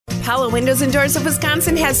Pella Windows and Doors of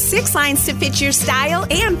Wisconsin has 6 lines to fit your style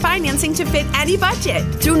and financing to fit any budget.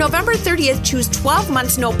 Through November 30th, choose 12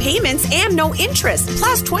 months no payments and no interest,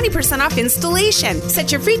 plus 20% off installation.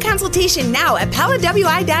 Set your free consultation now at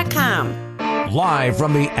PellaWI.com. Live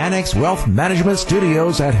from the Annex Wealth Management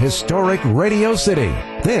Studios at historic Radio City,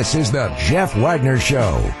 this is the Jeff Wagner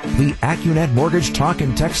Show. The AccuNet Mortgage Talk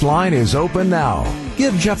and Text line is open now.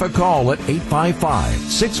 Give Jeff a call at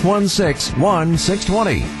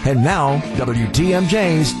 855-616-1620. And now,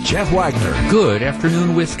 WTMJ's Jeff Wagner. Good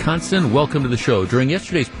afternoon, Wisconsin. Welcome to the show. During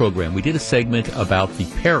yesterday's program, we did a segment about the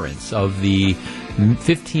parents of the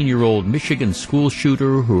 15-year-old Michigan school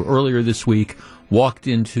shooter who earlier this week walked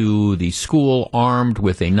into the school armed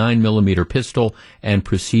with a 9mm pistol and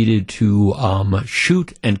proceeded to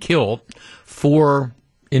shoot and kill 4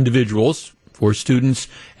 individuals, 4 students,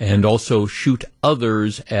 and also shoot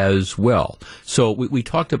others as well. So we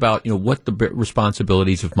talked about, what the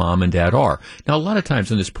responsibilities of mom and dad are. Now, a lot of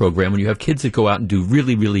times in this program, when you have kids that go out and do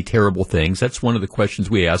really, really terrible things, that's one of the questions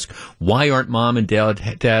we ask. Why aren't mom and dad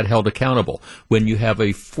held accountable? When you have a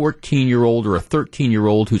 14-year-old or a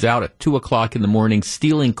 13-year-old who's out at 2 o'clock in the morning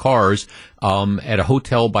stealing cars at a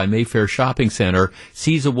hotel by Mayfair Shopping Center,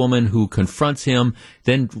 sees a woman who confronts him,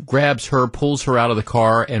 then grabs her, pulls her out of the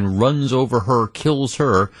car, and runs over her, kills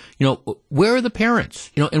her, where are the parents?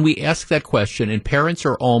 And we ask that question, and parents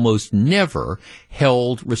are almost never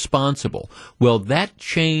held responsible. Well, that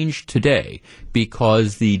changed today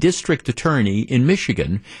because the district attorney in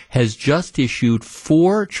Michigan has just issued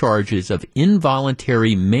 4 charges of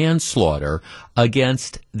involuntary manslaughter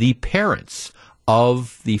against the parents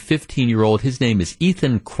of the 15-year-old. His name is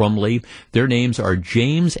Ethan Crumley. Their names are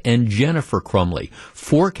James and Jennifer Crumley.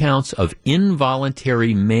 4 counts of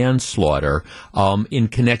involuntary manslaughter in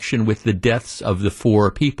connection with the deaths of the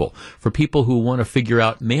 4 people. For people who want to figure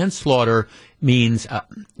out, manslaughter means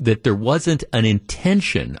that there wasn't an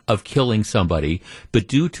intention of killing somebody, but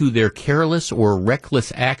due to their careless or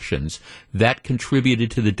reckless actions, that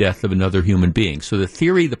contributed to the death of another human being. So the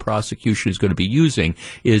theory the prosecution is going to be using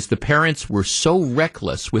is the parents were so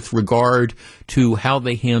reckless with regard to how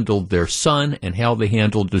they handled their son and how they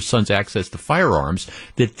handled their son's access to firearms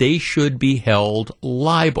that they should be held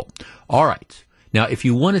liable. All right. Now, if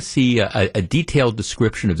you want to see a detailed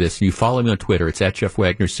description of this, and you follow me on Twitter, it's at Jeff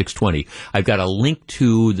Wagner 620. I've got a link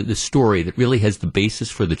to the story that really has the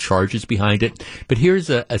basis for the charges behind it. But here's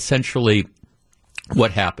essentially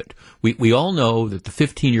what happened. We all know that the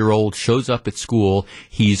 15-year-old shows up at school.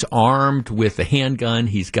 He's armed with a handgun.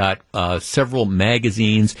 He's got several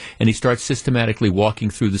magazines, and he starts systematically walking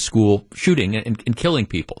through the school, shooting and killing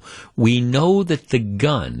people. We know that the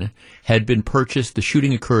gun had been purchased. The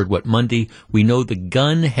shooting occurred, Monday? We know the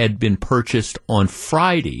gun had been purchased on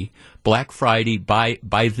Friday, Black Friday, by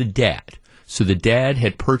the dad. So the dad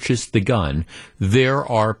had purchased the gun. There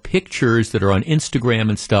are pictures that are on Instagram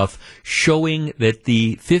and stuff showing that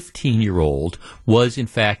the 15-year-old was, in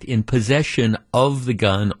fact, in possession of the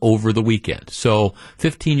gun over the weekend. So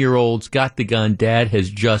 15-year-olds got the gun. Dad has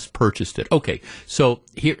just purchased it. Okay, so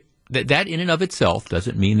here, that in and of itself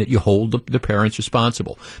doesn't mean that you hold the parents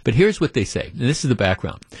responsible. But here's what they say, and this is the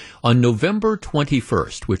background. On November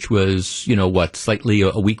 21st, which was, slightly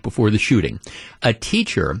a week before the shooting, a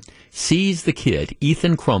teacher sees the kid,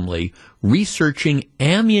 Ethan Crumley, researching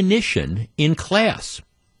ammunition in class.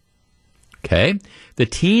 Okay? The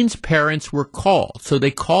teen's parents were called. So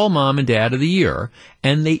they call mom and dad of the year,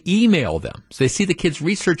 and they email them. So they see the kids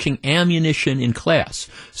researching ammunition in class.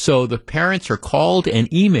 So the parents are called and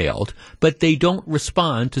emailed, but they don't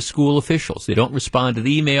respond to school officials. They don't respond to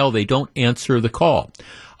the email. They don't answer the call.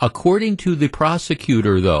 According to the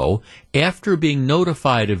prosecutor, though, after being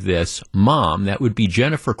notified of this, mom, that would be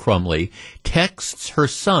Jennifer Crumley, texts her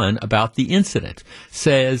son about the incident,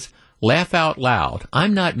 says, "Laugh out loud.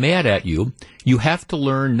 I'm not mad at you. You have to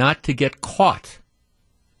learn not to get caught."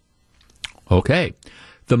 Okay.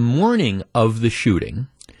 The morning of the shooting,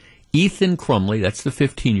 Ethan Crumley, that's the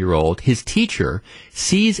 15-year-old, his teacher,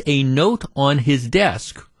 sees a note on his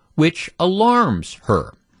desk which alarms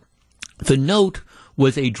her. The note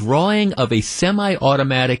was a drawing of a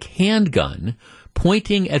semi-automatic handgun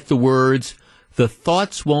pointing at the words, "The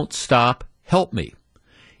thoughts won't stop, help me."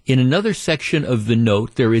 In another section of the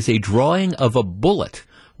note, there is a drawing of a bullet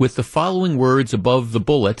with the following words above the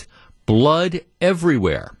bullet, "Blood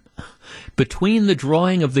everywhere." Between the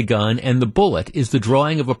drawing of the gun and the bullet is the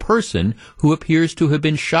drawing of a person who appears to have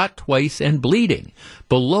been shot twice and bleeding.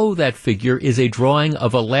 Below that figure is a drawing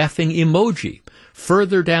of a laughing emoji.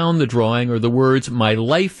 Further down the drawing are the words, "My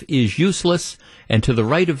life is useless," and to the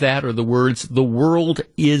right of that are the words, "The world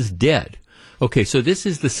is dead." Okay, so this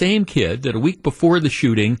is the same kid that a week before the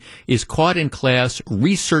shooting is caught in class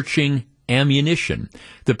researching ammunition.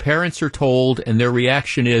 The parents are told, and their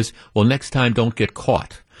reaction is, well, next time don't get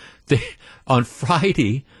caught. On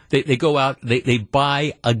Friday, they go out, they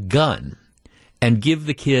buy a gun and give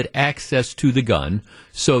the kid access to the gun.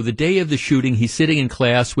 So the day of the shooting, he's sitting in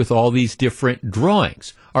class with all these different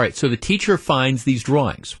drawings. All right, so the teacher finds these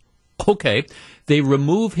drawings. Okay, they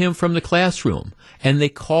remove him from the classroom, and they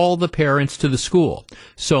call the parents to the school.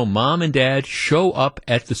 So mom and dad show up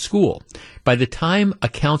at the school. By the time a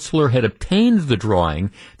counselor had obtained the drawing,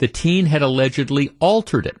 the teen had allegedly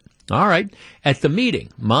altered it. All right, at the meeting,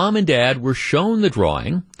 mom and dad were shown the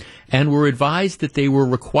drawing and were advised that they were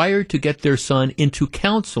required to get their son into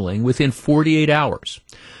counseling within 48 hours.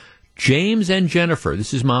 James and Jennifer,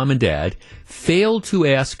 this is mom and dad, failed to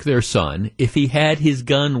ask their son if he had his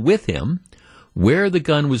gun with him, where the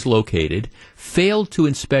gun was located, failed to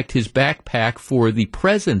inspect his backpack for the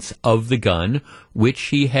presence of the gun, which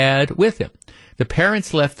he had with him. The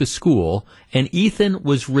parents left the school, and Ethan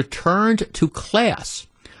was returned to class,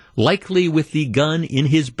 likely with the gun in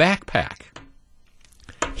his backpack.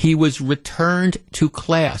 He was returned to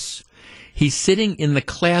class. He's sitting in the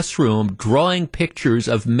classroom drawing pictures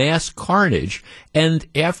of mass carnage, and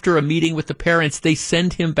after a meeting with the parents, they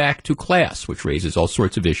send him back to class, which raises all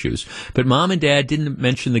sorts of issues. But mom and dad didn't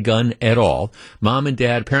mention the gun at all. Mom and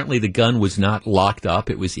dad, apparently the gun was not locked up.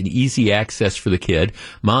 It was in easy access for the kid.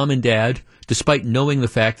 Mom and dad, despite knowing the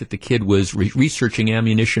fact that the kid was researching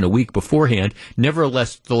ammunition a week beforehand,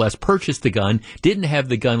 nevertheless purchased the gun, didn't have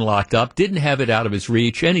the gun locked up, didn't have it out of his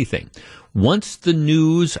reach, anything. Once the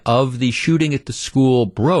news of the shooting at the school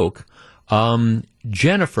broke,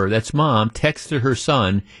 Jennifer, that's mom, texted her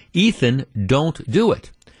son, Ethan, don't do it.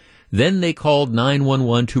 Then they called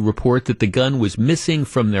 911 to report that the gun was missing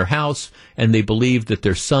from their house, and they believed that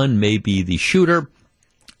their son may be the shooter.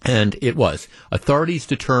 And it was. Authorities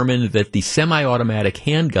determined that the semi-automatic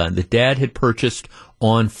handgun that Dad had purchased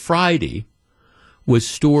on Friday was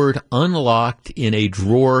stored unlocked in a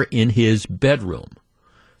drawer in his bedroom.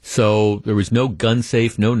 So there was no gun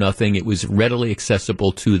safe, no nothing. It was readily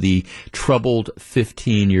accessible to the troubled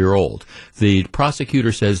 15-year-old. The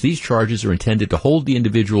prosecutor says these charges are intended to hold the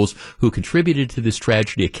individuals who contributed to this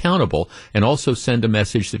tragedy accountable and also send a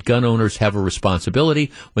message that gun owners have a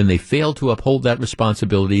responsibility. When they fail to uphold that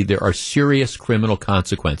responsibility, there are serious criminal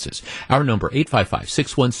consequences. Our number,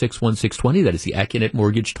 855-616-1620. That is the AccuNet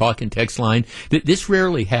Mortgage talk and text line. This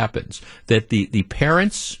rarely happens, that the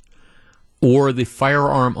parents or the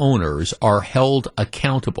firearm owners are held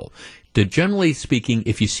accountable. Generally speaking,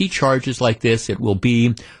 if you see charges like this, it will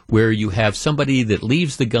be where you have somebody that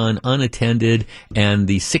leaves the gun unattended and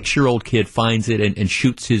the 6-year-old kid finds it and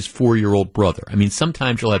shoots his 4-year-old brother. I mean,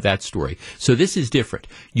 sometimes you'll have that story. So this is different.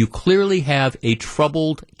 You clearly have a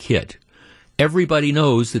troubled kid. Everybody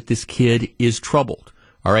knows that this kid is troubled.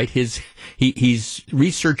 All right, he's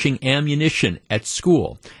researching ammunition at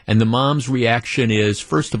school, and the mom's reaction is,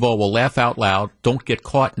 first of all, we'll laugh out loud, don't get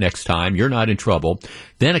caught next time, you're not in trouble.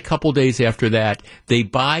 Then a couple days after that, they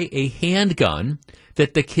buy a handgun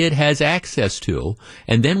that the kid has access to,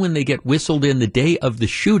 and then when they get whistled in the day of the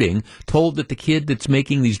shooting, told that the kid that's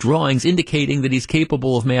making these drawings indicating that he's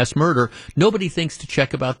capable of mass murder, nobody thinks to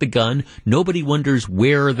check about the gun, nobody wonders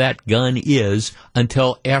where that gun is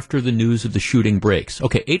until after the news of the shooting breaks.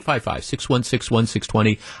 Okay,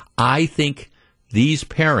 855-616-1620. I think these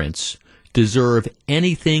parents deserve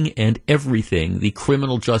anything and everything the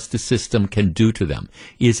criminal justice system can do to them.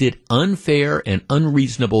 Is it unfair and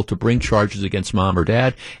unreasonable to bring charges against mom or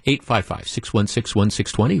dad?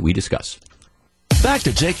 855-616-1620. We discuss. Back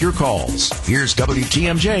to take your calls. Here's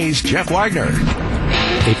WTMJ's Jeff Wagner.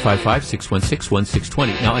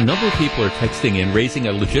 855-616-1620. Now, a number of people are texting in, raising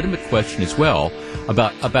a legitimate question as well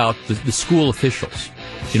about the school officials.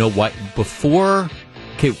 You know what? After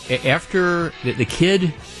the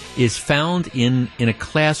kid is found in a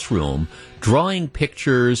classroom drawing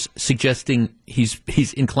pictures suggesting he's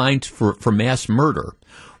inclined for mass murder.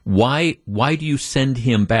 Why do you send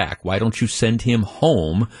him back? Why don't you send him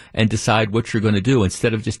home and decide what you're going to do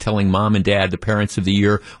instead of just telling mom and dad, the parents of the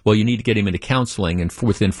year, well, you need to get him into counseling and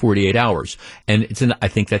within 48 hours? And I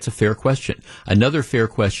think that's a fair question. Another fair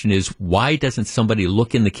question is, why doesn't somebody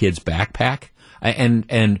look in the kid's backpack?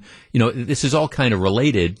 And you know, this is all kind of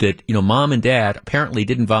related that, you know, mom and dad apparently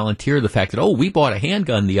didn't volunteer the fact that, oh, we bought a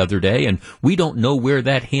handgun the other day and we don't know where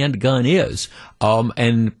that handgun is.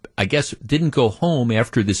 And I guess didn't go home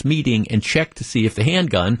after this meeting and check to see if the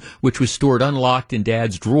handgun, which was stored unlocked in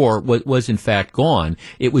dad's drawer, was in fact gone.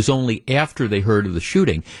 It was only after they heard of the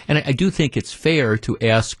shooting. And I do think it's fair to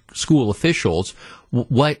ask school officials,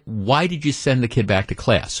 why did you send the kid back to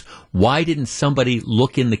class? Why didn't somebody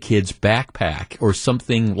look in the kid's backpack or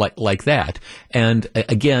something like that? And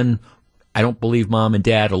again, I don't believe mom and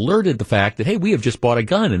dad alerted the fact that, hey, we have just bought a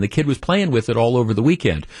gun and the kid was playing with it all over the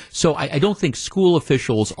weekend. So I don't think school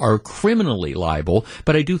officials are criminally liable,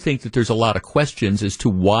 but I do think that there's a lot of questions as to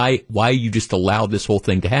why you just allowed this whole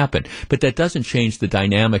thing to happen. But that doesn't change the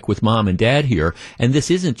dynamic with mom and dad here. And this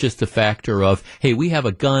isn't just a factor of, hey, we have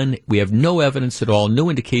a gun, we have no evidence at all, no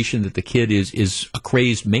indication that the kid is a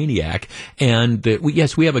crazed maniac. And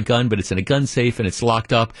yes, we have a gun, but it's in a gun safe and it's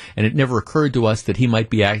locked up, and it never occurred to us that he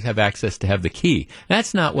might have access to have the key.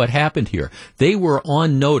 That's not what happened here. They were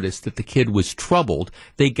on notice that the kid was troubled.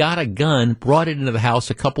 They got a gun, brought it into the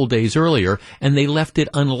house a couple days earlier, and they left it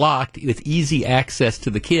unlocked with easy access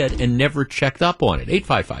to the kid and never checked up on it.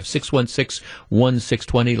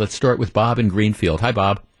 855-616-1620. Let's start with Bob in Greenfield. Hi,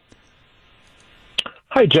 Bob.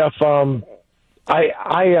 Hi, Jeff.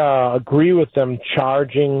 I agree with them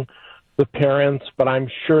charging the parents, but I'm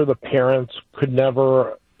sure the parents could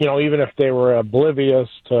never, even if they were oblivious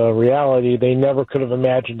to reality, they never could have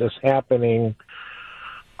imagined this happening.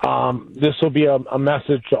 This will be a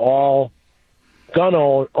message to all gun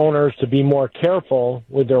owners to be more careful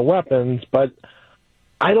with their weapons, but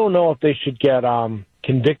I don't know if they should get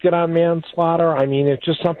convicted on manslaughter. I mean, it's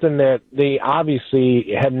just something that they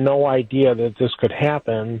obviously had no idea that this could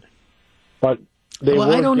happen, but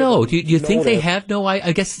well, I don't know. Do you think they have no?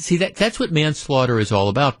 I guess that's what manslaughter is all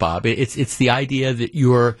about, Bob. It's the idea that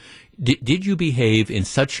did you behave in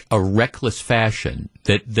such a reckless fashion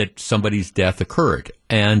that somebody's death occurred?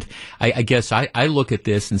 And I guess I look at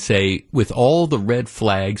this and say, with all the red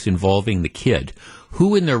flags involving the kid,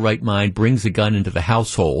 who in their right mind brings a gun into the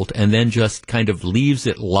household and then just kind of leaves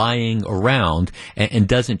it lying around and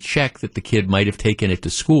doesn't check that the kid might have taken it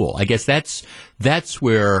to school? I guess that's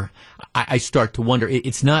where I start to wonder.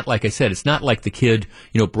 It's not, like I said, it's not like the kid,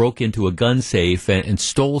 broke into a gun safe and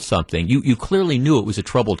stole something. You clearly knew it was a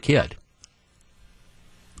troubled kid.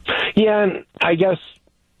 Yeah, and I guess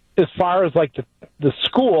as far as like the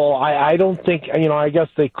school, I don't think, I guess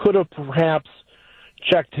they could have perhaps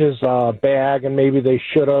checked his bag, and maybe they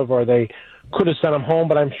should have, or they could have sent him home,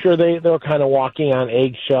 but I'm sure they were kind of walking on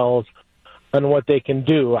eggshells on what they can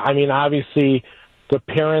do. I mean, obviously the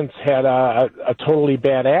parents had a totally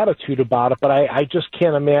bad attitude about it, but I just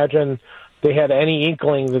can't imagine they had any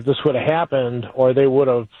inkling that this would have happened, or they would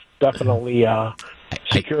have definitely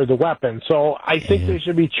secured the weapon. So I think they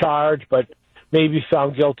should be charged, but maybe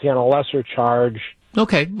found guilty on a lesser charge.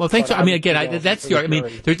 Okay. Well, thanks. I mean, again, that's the. I mean,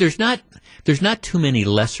 there's not too many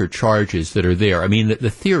lesser charges that are there. I mean, the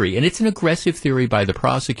theory, and it's an aggressive theory by the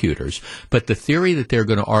prosecutors, but the theory that they're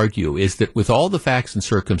going to argue is that with all the facts and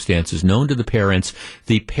circumstances known to the parents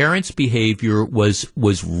behavior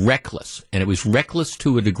was reckless, and it was reckless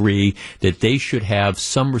to a degree that they should have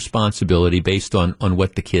some responsibility based on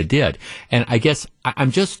what the kid did. And I guess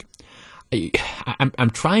I'm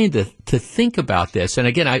trying to think about this, and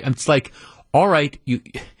again, it's like, all right,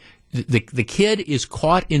 the kid is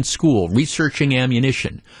caught in school researching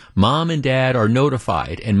ammunition. Mom and dad are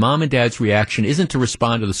notified, and mom and dad's reaction isn't to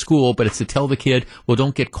respond to the school, but it's to tell the kid, well,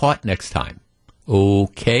 don't get caught next time.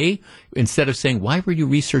 Okay? Instead of saying, why were you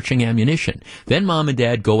researching ammunition? Then mom and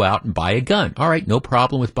dad go out and buy a gun. All right, no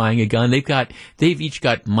problem with buying a gun. They've each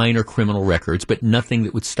got minor criminal records, but nothing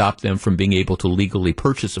that would stop them from being able to legally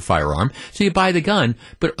purchase a firearm. So you buy the gun,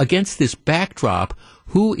 but against this backdrop,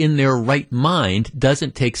 who in their right mind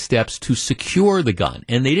doesn't take steps to secure the gun?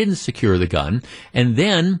 And they didn't secure the gun. And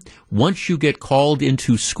then once you get called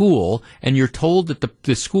into school and you're told that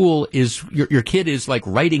the school is, your kid is like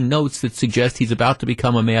writing notes that suggest he's about to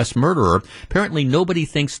become a mass murderer, apparently nobody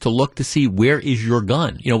thinks to look to see, where is your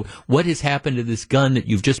gun? What has happened to this gun that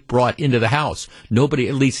you've just brought into the house? Nobody,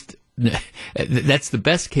 at least that's the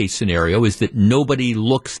best case scenario, is that nobody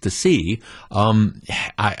looks to see.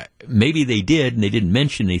 Maybe they did and they didn't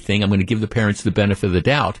mention anything. I'm going to give the parents the benefit of the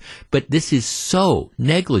doubt. But this is so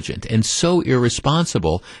negligent and so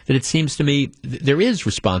irresponsible that it seems to me there is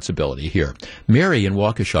responsibility here. Mary in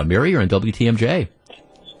Waukesha. Mary, you're on WTMJ.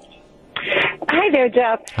 Hi there,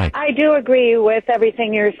 Jeff. Hi. I do agree with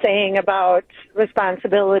everything you're saying about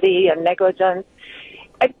responsibility and negligence.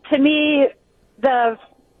 To me, the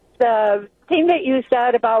thing that you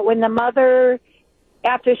said about when the mother,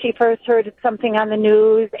 after she first heard something on the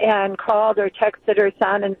news and called or texted her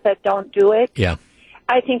son and said, don't do it. Yeah.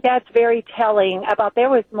 I think that's very telling about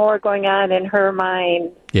there was more going on in her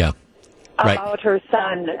mind. Yeah. About her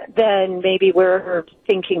son than maybe we're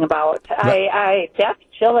thinking about. Right. That's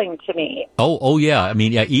chilling to me. Oh yeah. I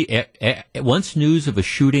mean, once news of a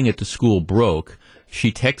shooting at the school broke,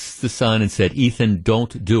 She texts the son and said, Ethan,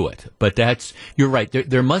 don't do it. But you're right.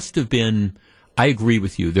 There must have been, I agree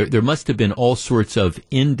with you. There must have been all sorts of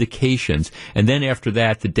indications. And then after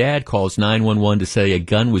that, the dad calls 911 to say a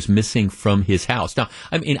gun was missing from his house. Now,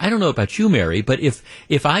 I mean, I don't know about you, Mary, but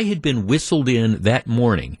if I had been whistled in that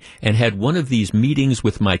morning and had one of these meetings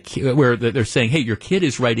with my kid where they're saying, hey, your kid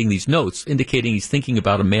is writing these notes indicating he's thinking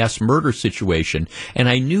about a mass murder situation, and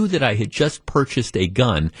I knew that I had just purchased a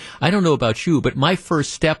gun, I don't know about you, but my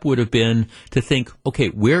first step would have been to think, okay,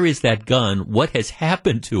 where is that gun? What has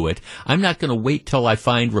happened to it? I'm not going to wait till I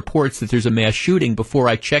find reports that there's a mass shooting before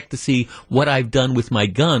I check to see what I've done with my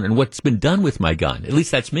gun and what's been done with my gun. At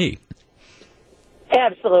least that's me.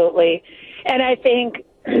 Absolutely. And I think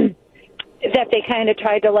that they kind of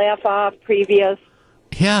tried to laugh off previous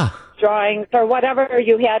drawings or whatever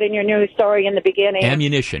you had in your news story in the beginning.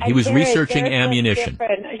 Ammunition. He was researching ammunition.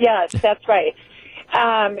 Yes, that's right.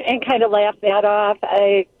 And kind of laugh that off.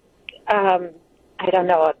 I don't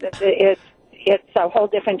know. It's a whole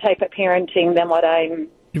different type of parenting than what I'm.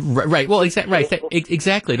 Right. Well,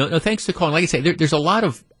 exactly. No, thanks for calling. Like I say, there's a lot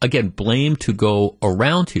of, again, blame to go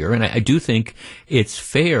around here. And I do think it's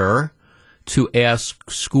fair to ask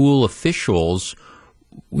school officials,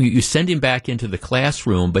 you send him back into the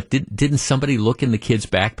classroom, but didn't somebody look in the kid's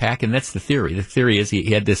backpack? And that's the theory. The theory is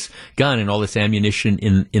he had this gun and all this ammunition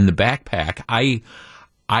in the backpack.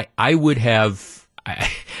 I would have.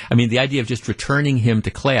 I mean, the idea of just returning him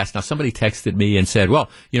to class. Now, somebody texted me and said,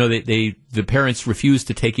 well, the parents refused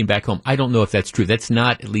to take him back home. I don't know if that's true. That's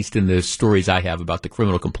not, at least in the stories I have about the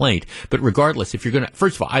criminal complaint. But regardless, if you're going to,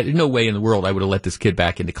 first of all, there's no way in the world I would have let this kid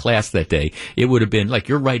back into class that day. It would have been like,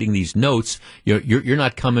 you're writing these notes. You're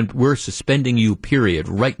not coming. We're suspending you, period,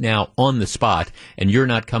 right now on the spot. And you're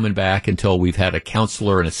not coming back until we've had a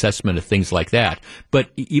counselor and assessment of things like that.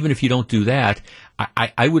 But even if you don't do that,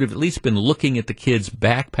 I would have at least been looking at the kid's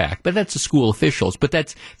backpack, but that's the school officials. But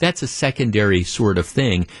that's a secondary sort of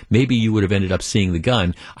thing. Maybe you would have ended up seeing the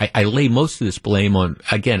gun. I lay most of this blame on,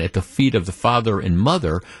 again, at the feet of the father and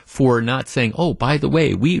mother for not saying, oh, by the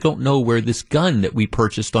way, we don't know where this gun that we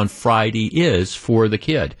purchased on Friday is for the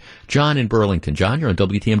kid. John in Burlington. John, you're on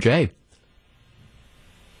WTMJ.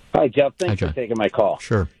 Hi, Jeff. Thanks for taking my call.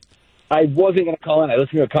 Sure. I wasn't going to call in. I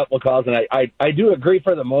listened to a couple of calls, and I do agree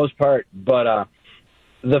for the most part, but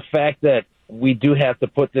the fact that we do have to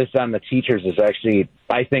put this on the teachers is actually,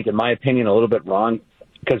 I think, in my opinion, a little bit wrong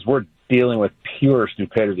because we're dealing with pure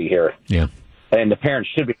stupidity here. Yeah. And the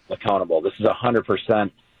parents should be accountable. This is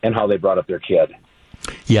 100% in how they brought up their kid.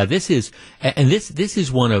 Yeah, this is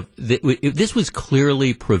one of this was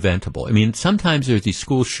clearly preventable. I mean, sometimes there's these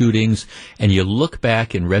school shootings, and you look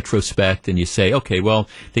back in retrospect and you say, okay, well,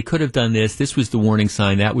 they could have done this. This was the warning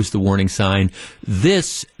sign. That was the warning sign.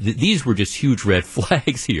 These were just huge red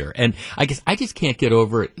flags here, and I guess I just can't get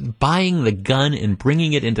over it. Buying the gun and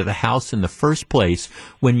bringing it into the house in the first place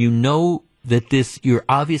when you know that you're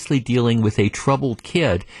obviously dealing with a troubled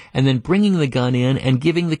kid, and then bringing the gun in and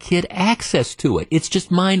giving the kid access to it. It's just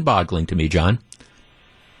mind-boggling to me, John.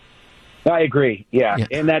 I agree. Yeah.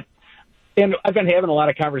 And I've been having a lot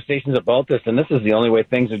of conversations about this, and this is the only way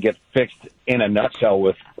things would get fixed in a nutshell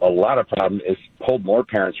with a lot of problems is hold more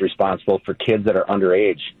parents responsible for kids that are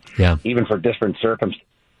underage. Yeah. Even for different circumstances.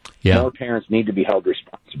 Yeah. More parents need to be held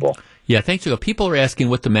responsible. Yeah, thanks. People are asking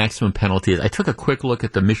what the maximum penalty is. I took a quick look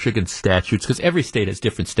at the Michigan statutes because every state has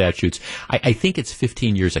different statutes. I think it's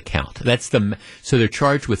 15 years a count. So they're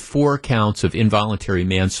charged with 4 counts of involuntary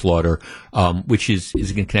manslaughter, which is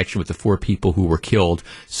in connection with the 4 people who were killed.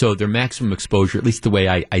 So their maximum exposure, at least the way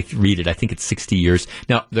I read it, I think it's 60 years.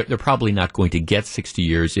 Now, they're probably not going to get 60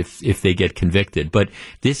 years if they get convicted, but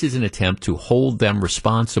this is an attempt to hold them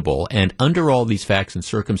responsible. And under all these facts and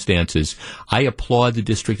circumstances, I applaud the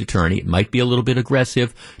district attorney. It might be a little bit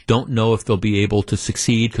aggressive. Don't know if they'll be able to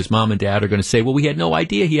succeed because mom and dad are going to say, well, we had no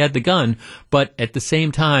idea he had the gun. But at the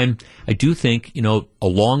same time, I do think,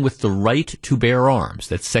 along with the right to bear arms,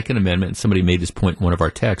 that Second Amendment, and somebody made this point in one of our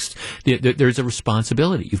texts, there's a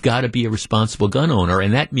responsibility. You've got to be a responsible gun owner.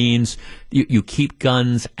 And that means you keep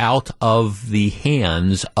guns out of the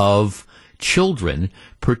hands of children,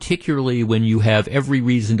 particularly when you have every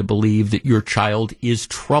reason to believe that your child is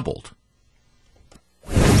troubled.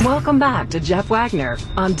 Welcome back to Jeff Wagner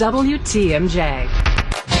on WTMJ.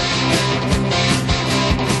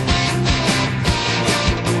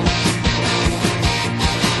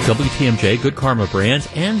 WTMJ, Good Karma Brands,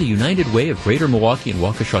 and the United Way of Greater Milwaukee and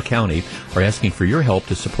Waukesha County are asking for your help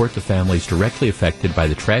to support the families directly affected by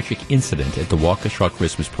the tragic incident at the Waukesha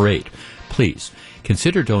Christmas Parade. Please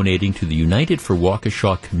consider donating to the United for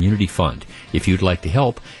Waukesha Community Fund. If you'd like to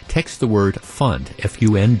help, text the word FUND,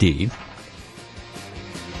 F-U-N-D,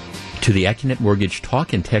 to the AccuNet Mortgage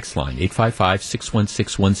talk and text line,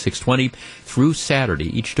 855-616-1620. Through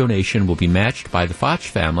Saturday, each donation will be matched by the Foch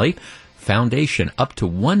family Foundation up to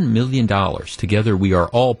 $1 million. Together, we are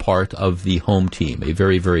all part of the home team, a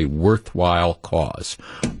very, very worthwhile cause.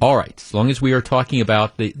 All right, as long as we are talking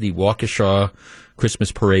about the Waukesha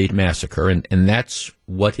Christmas Parade Massacre, and that's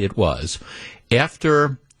what it was,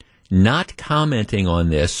 after not commenting on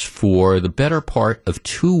this for the better part of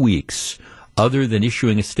 2 weeks, other than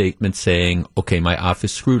issuing a statement saying, okay, my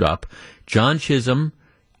office screwed up, John Chisholm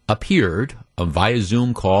appeared via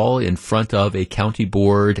Zoom call in front of a county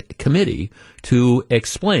board committee to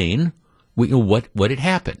explain what had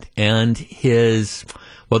happened. And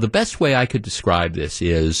the best way I could describe this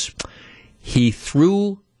is he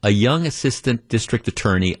threw a young assistant district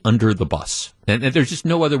attorney under the bus. And there's just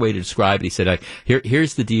no other way to describe it. He said,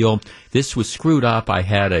 here's the deal. This was screwed up. I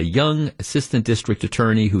had a young assistant district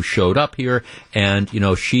attorney who showed up here, and,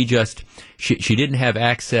 she didn't have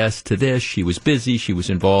access to this. She was busy. She was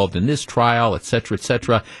involved in this trial, et cetera, et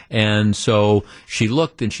cetera. And so she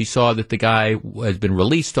looked and she saw that the guy has been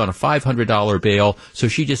released on a $500 bail. So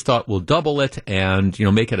she just thought, we'll double it and,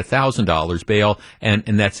 make it $1,000 bail.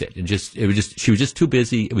 And that's it. She was just too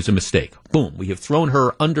busy. It was a mistake. Boom. We have thrown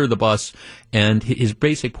her under the bus. And his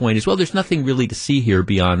basic point is, well, there's nothing really to see here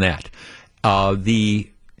beyond that. The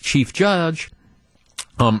chief judge,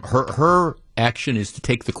 her action is to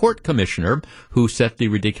take the court commissioner who set the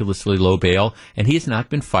ridiculously low bail, and he has not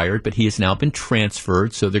been fired, but he has now been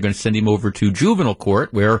transferred. So they're going to send him over to juvenile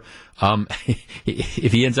court, where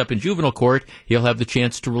if he ends up in juvenile court, he'll have the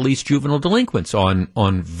chance to release juvenile delinquents on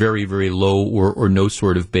very, very low or no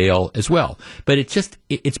sort of bail as well. But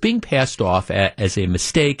it's being passed off as a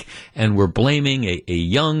mistake, and we're blaming a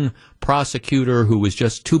young prosecutor who was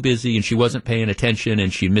just too busy and she wasn't paying attention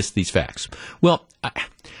and she missed these facts. Well,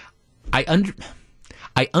 I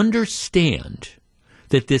understand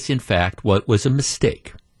that this, in fact, was a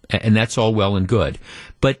mistake, and that's all well and good.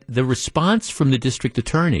 But the response from the district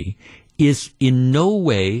attorney is in no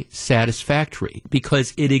way satisfactory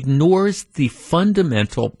because it ignores the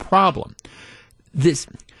fundamental problem. This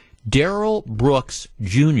Darrell Brooks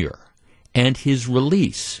Jr. and his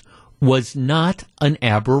release was not an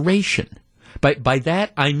aberration. By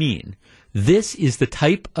that I mean this is the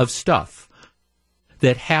type of stuff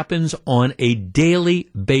that happens on a daily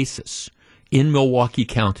basis in Milwaukee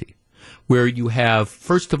County, where you have,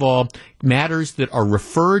 first of all, matters that are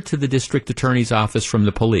referred to the district attorney's office from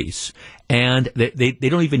the police, and they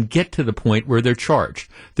don't even get to the point where they're charged.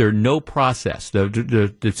 There's no process. The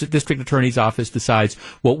district attorney's office decides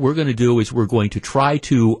what we're going to do is we're going to try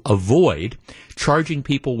to avoid charging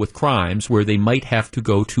people with crimes where they might have to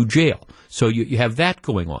go to jail. So you have that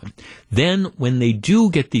going on. Then when they do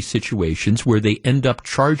get these situations where they end up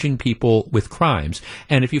charging people with crimes,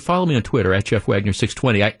 and if you follow me on Twitter, at Jeff Wagner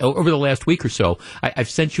 620, over the last week or so, I've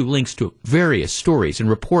sent you links to various stories and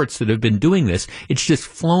reports that have been doing this. It's just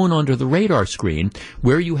flown onto the radar screen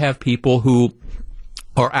where you have people who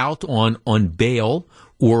are out on bail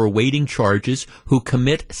or awaiting charges who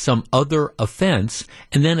commit some other offense,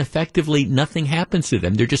 and then effectively nothing happens to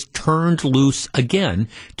them. They're just turned loose again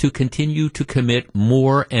to continue to commit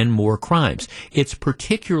more and more crimes. It's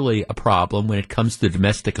particularly a problem when it comes to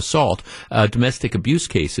domestic assault, domestic abuse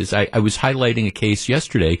cases. I was highlighting a case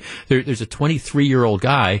yesterday. There's a 23-year-old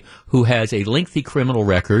guy who has a lengthy criminal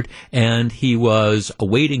record, and he was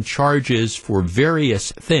awaiting charges for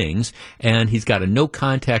various things, and he's got a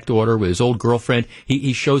no-contact order with his old girlfriend.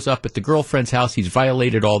 He shows up at the girlfriend's house. He's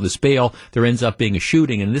violated all this bail. There ends up being a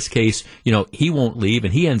shooting. In this case, he won't leave,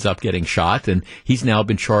 and he ends up getting shot, and he's now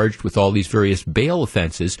been charged with all these various bail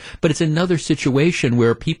offenses. But it's another situation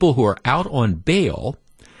where people who are out on bail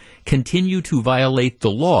continue to violate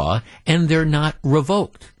the law, and they're not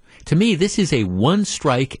revoked. To me, this is a one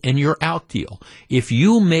strike and you're out deal. If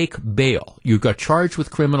you make bail, you got charged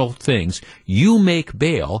with criminal things, you make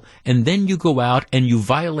bail, and then you go out and you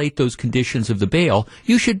violate those conditions of the bail,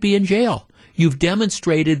 you should be in jail. You've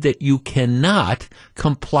demonstrated that you cannot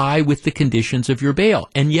comply with the conditions of your bail.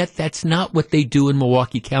 And yet that's not what they do in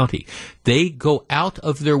Milwaukee County. They go out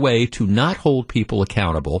of their way to not hold people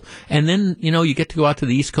accountable. And then, you get to go out to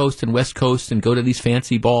the East Coast and West Coast and go to these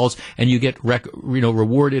fancy balls, and you get,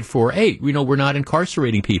 rewarded for, hey, we're not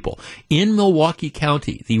incarcerating people. In Milwaukee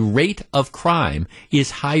County, the rate of crime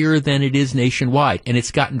is higher than it is nationwide. And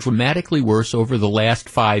it's gotten dramatically worse over the last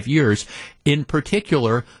 5 years. In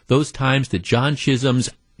particular, those times that John Chisholm's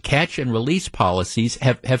catch and release policies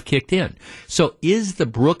have kicked in. So is the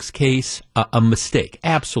Brooks case a mistake?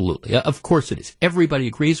 Absolutely. Of course it is. Everybody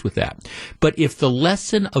agrees with that. But if the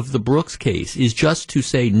lesson of the Brooks case is just to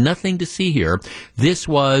say nothing to see here, this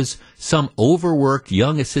was some overworked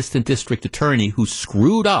young assistant district attorney who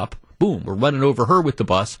screwed up, boom, we're running over her with the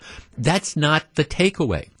bus, that's not the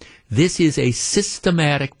takeaway. This is a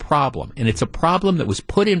systematic problem, and it's a problem that was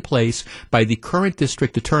put in place by the current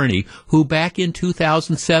district attorney who back in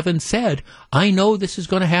 2007 said, I know this is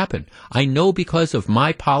going to happen. I know because of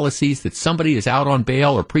my policies that somebody is out on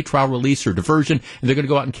bail or pretrial release or diversion, and they're going to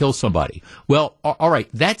go out and kill somebody. Well, all right,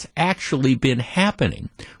 that's actually been happening,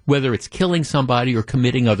 whether it's killing somebody or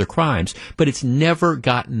committing other crimes, but it's never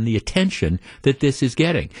gotten the attention that this is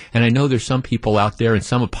getting. And I know there's some people out there and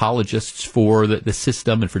some apologists for the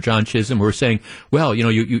system and for John Chisholm who are saying, well, you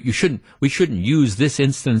know, we shouldn't use this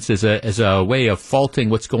instance as a way of faulting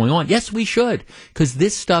what's going on. Yes, we should, because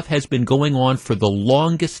this stuff has been going on for the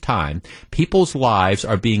longest time. People's lives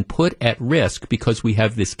are being put at risk because we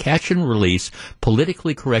have this catch and release,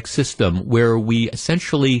 politically correct system where we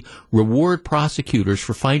essentially reward prosecutors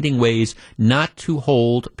for finding ways not to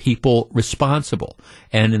hold people responsible.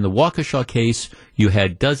 And in the Waukesha case, you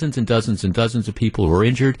had dozens and dozens and dozens of people who were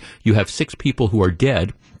injured. You have 6 people who are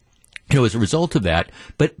dead, as a result of that.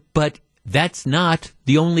 But that's not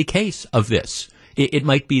the only case of this. It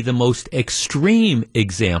might be the most extreme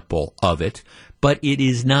example of it, but it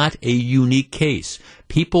is not a unique case.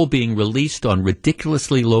 People being released on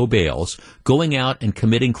ridiculously low bails, going out and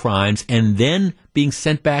committing crimes, and then being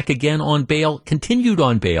sent back again on bail, continued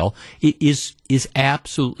on bail, is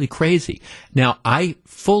absolutely crazy. Now, I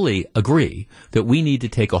fully agree that we need to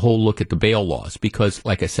take a whole look at the bail laws because,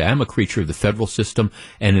 like I say, I'm a creature of the federal system,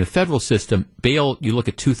 and in the federal system, bail, you look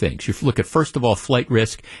at 2 things. You look at, first of all, flight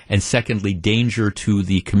risk, and secondly, danger to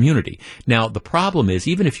the community. Now, the problem is,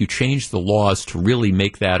 even if you change the laws to really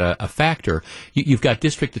make that a factor, you've got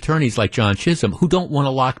district attorneys like John Chisholm who don't want to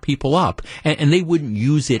lock people up, and they wouldn't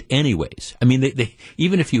use it anyways. I mean, they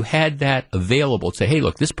even if you had that available, say, hey,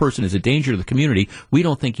 look, this person is a danger to the community, we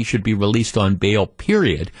don't think he should be released on bail,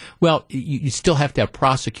 period. Well, you still have to have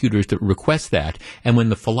prosecutors that request that, and when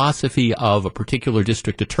the philosophy of a particular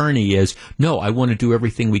district attorney is, no, I want to do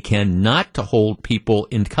everything we can not to hold people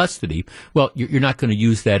in custody, well, you're not going to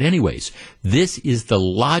use that anyways. This is the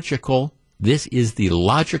logical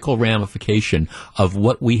ramification of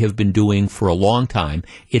what we have been doing for a long time.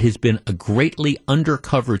 It has been a greatly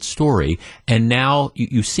undercovered story, and now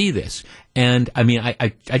you see this. And, I mean,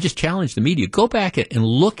 I just challenge the media. Go back and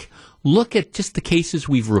look at just the cases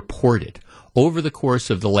we've reported over the course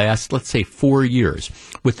of the last, let's say, 4 years,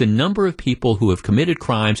 with the number of people who have committed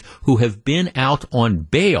crimes who have been out on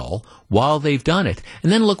bail while they've done it.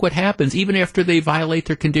 And then look what happens. Even after they violate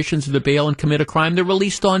their conditions of the bail and commit a crime, they're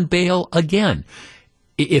released on bail again.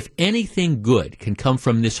 If anything good can come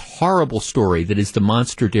from this horrible story that is the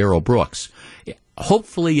monster Darrell Brooks,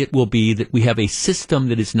 hopefully it will be that we have a system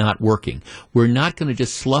that is not working. We're not going to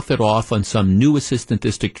just slough it off on some new assistant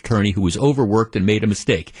district attorney who was overworked and made a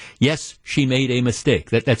mistake. Yes, she made a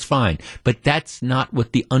mistake. That's fine. But that's not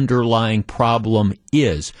what the underlying problem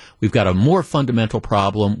is. We've got a more fundamental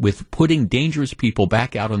problem with putting dangerous people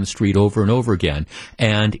back out on the street over and over again.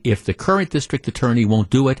 And if the current district attorney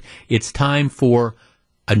won't do it, it's time for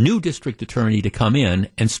a new district attorney to come in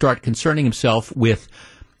and start concerning himself with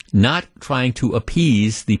not trying to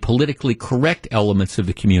appease the politically correct elements of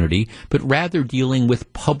the community, but rather dealing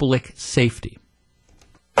with public safety.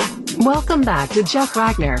 Welcome back to Jeff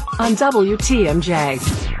Wagner on WTMJ.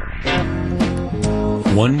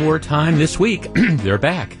 One more time this week, they're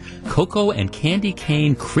back. Cocoa and candy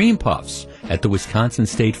cane cream puffs at the Wisconsin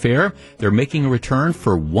State Fair. They're making a return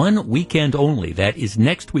for one weekend only. That is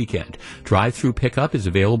next weekend. Drive-through pickup is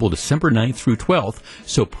available December 9th through 12th,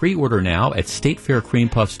 so pre-order now at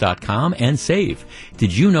statefaircreampuffs.com and save.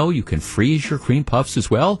 Did you know you can freeze your cream puffs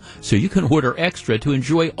as well? So you can order extra to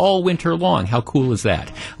enjoy all winter long. How cool is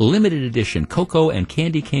that? Limited edition cocoa and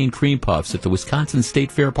candy cane cream puffs at the Wisconsin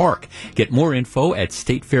State Fair Park. Get more info at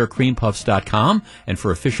statefaircreampuffs.com, and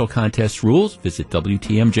for official contest rules, visit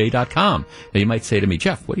WTMJ.com. Now, you might say to me,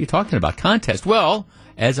 Jeff, what are you talking about? Contest? Well,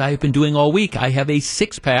 as I've been doing all week, I have a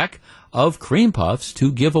 6-pack of cream puffs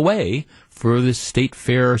to give away for this State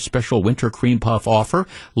Fair special winter cream puff offer.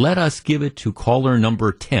 Let us give it to caller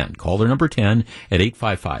number 10. Caller number 10 at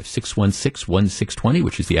 855-616-1620,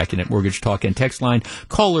 which is the AccuNet Mortgage Talk and Text line.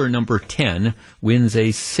 Caller number 10 wins a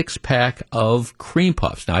 6-pack of cream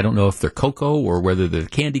puffs. Now, I don't know if they're cocoa or whether they're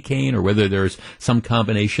candy cane or whether there's some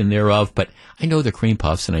combination thereof, but I know they're cream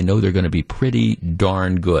puffs, and I know they're going to be pretty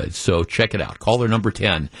darn good. So check it out. Caller number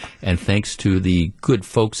 10. And thanks to the good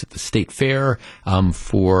folks at the State Fair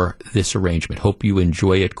for this arrangement. Hope you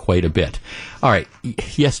enjoy it quite a bit. All right.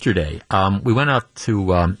 Yesterday, we went out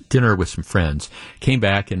to dinner with some friends, came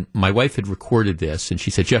back, and my wife had recorded this, and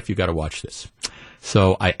she said, Jeff, you got to watch this.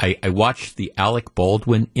 So I watched the Alec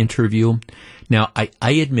Baldwin interview. Now,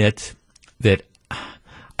 I admit that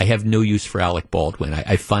I have no use for Alec Baldwin.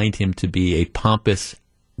 I find him to be a pompous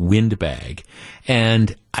windbag.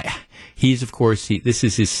 And he's, of course, this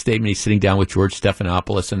is his statement. He's sitting down with George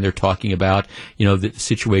Stephanopoulos, and they're talking about, the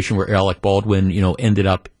situation where Alec Baldwin, ended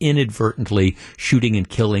up inadvertently shooting and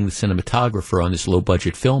killing the cinematographer on this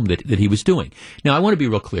low-budget film that he was doing. Now, I want to be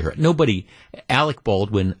real clear. Alec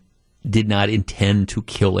Baldwin did not intend to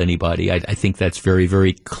kill anybody. I think that's very,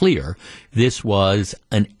 very clear. This was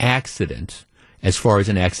an accident. As far as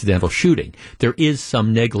an accidental shooting, there is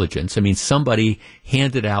some negligence. I mean, somebody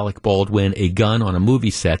handed Alec Baldwin a gun on a movie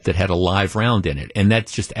set that had a live round in it, and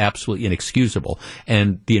that's just absolutely inexcusable.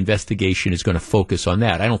 And the investigation is going to focus on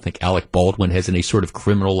that. I don't think Alec Baldwin has any sort of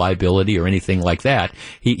criminal liability or anything like that.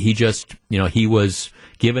 He just, he was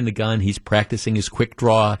given the gun, he's practicing his quick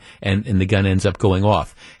draw, and the gun ends up going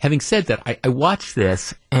off. Having said that, I watched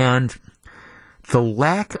this, and the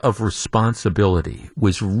lack of responsibility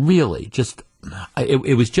was really just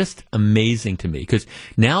it was just amazing to me, because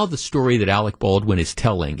now the story that Alec Baldwin is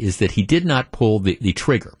telling is that he did not pull the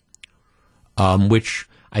trigger, which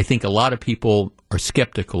I think a lot of people are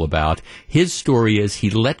skeptical about. His story is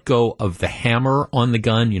he let go of the hammer on the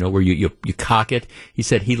gun, where you cock it. He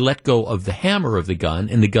said he let go of the hammer of the gun,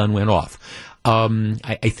 and the gun went off.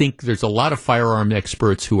 I think there's a lot of firearm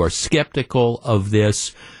experts who are skeptical of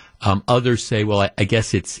this. Others say, well, I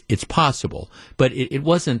guess it's possible. But it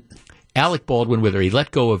wasn't Alec Baldwin, whether he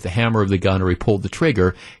let go of the hammer of the gun or he pulled the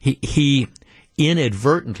trigger, he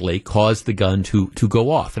inadvertently caused the gun to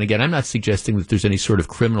go off. And again, I'm not suggesting that there's any sort of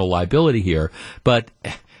criminal liability here, but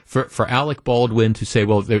for Alec Baldwin to say,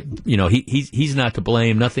 well, he's not to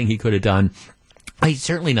blame, nothing he could have done, he's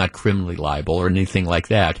certainly not criminally liable or anything like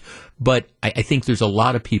that. But I think there's a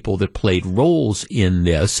lot of people that played roles in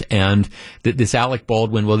this, and that this Alec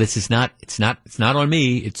Baldwin, well, it's not on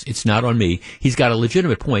me. It's not on me. He's got a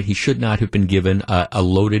legitimate point. He should not have been given a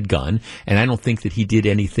loaded gun, and I don't think that he did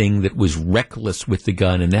anything that was reckless with the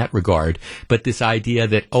gun in that regard. But this idea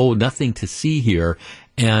that, nothing to see here.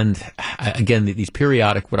 And again, these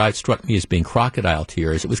periodic, what struck me as being crocodile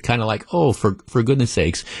tears, it was kind of like, for goodness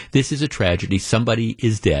sakes, this is a tragedy. Somebody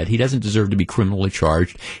is dead. He doesn't deserve to be criminally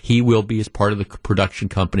charged. He will be, as part of the production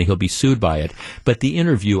company, he'll be sued by it. But the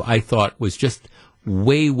interview, I thought, was just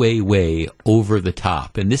way, way, way over the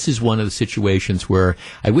top. And this is one of the situations where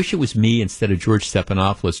I wish it was me instead of George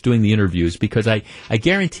Stephanopoulos doing the interviews, because I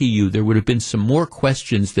guarantee you there would have been some more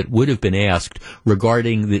questions that would have been asked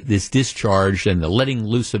regarding this discharge and the letting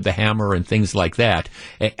loose of the hammer and things like that.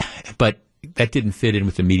 But that didn't fit in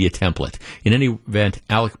with the media template. In any event,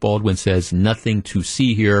 Alec Baldwin says nothing to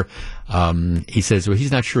see here. He says, well,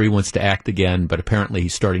 he's not sure he wants to act again, but apparently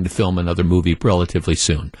he's starting to film another movie relatively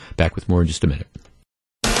soon. Back with more in just a minute.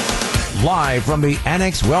 Live from the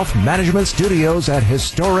Annex Wealth Management Studios at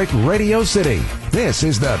historic Radio City, this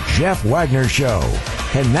is the Jeff Wagner Show.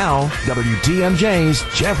 And now, WTMJ's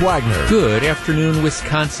Jeff Wagner. Good afternoon,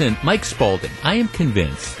 Wisconsin. Mike Spaulding. I am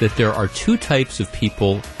convinced that there are two types of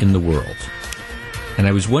people in the world. And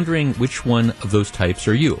I was wondering which one of those types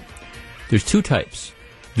are you. There's two types.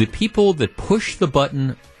 The people that push the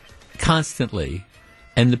button constantly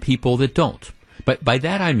and the people that don't. But by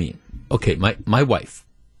that I mean, okay, my wife,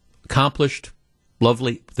 accomplished,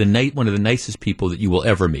 lovely, one of the nicest people that you will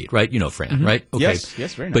ever meet, right? Fran, mm-hmm. Right? Okay.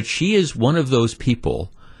 Yes, very nice. But she is one of those people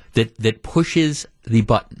that pushes the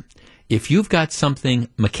button. If you've got something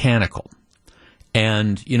mechanical,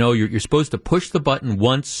 and you're supposed to push the button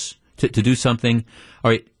once to do something,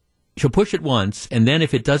 all right, she'll push it once, and then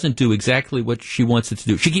if it doesn't do exactly what she wants it to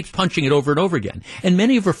do, she keeps punching it over and over again. And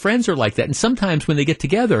many of her friends are like that. And sometimes when they get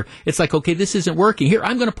together, it's like, okay, this isn't working. Here,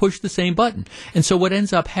 I'm going to push the same button. And so what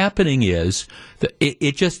ends up happening is that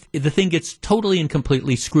the thing gets totally and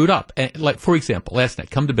completely screwed up. And like, for example, last night,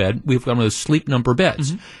 come to bed, we've got one of those sleep number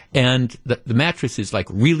beds. Mm-hmm. And the mattress is like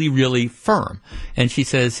really, really firm. And she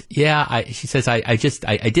says,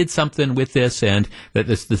 I did something with this, and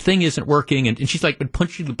the thing isn't working. And she's like been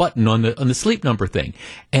punching the button button on the Sleep Number thing.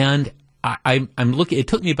 And I'm looking. It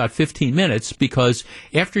took me about 15 minutes because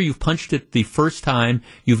after you've punched it the first time,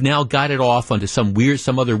 you've now got it off onto some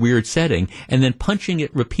other weird setting, and then punching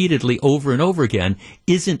it repeatedly over and over again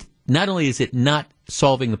not only is it not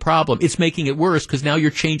solving the problem, it's making it worse because now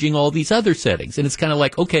you're changing all these other settings, and it's kind of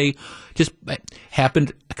like, okay, just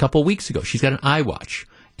happened a couple weeks ago. She's got an iWatch.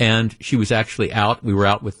 And she was actually out. We were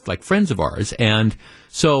out with like friends of ours. And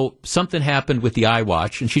so something happened with the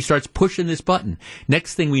iWatch and she starts pushing this button.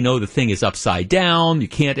 Next thing we know, the thing is upside down. You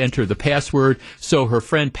can't enter the password. So her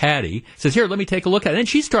friend Patty says, here, let me take a look at it. And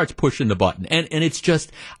she starts pushing the button. And it's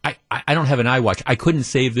just, I don't have an iWatch. I couldn't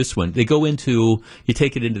save this one. They go you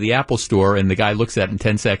take it into the Apple store and the guy looks at it in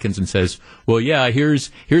 10 seconds and says, well, yeah, here's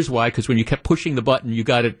why. Because when you kept pushing the button, you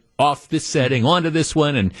got it off this setting onto this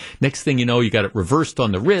one, and next thing you know, you got it reversed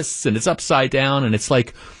on the wrists, and it's upside down, and it's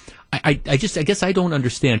like, I guess I don't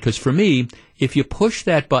understand, because for me, if you push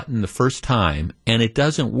that button the first time and it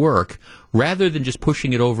doesn't work, rather than just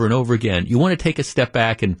pushing it over and over again, you want to take a step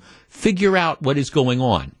back and figure out what is going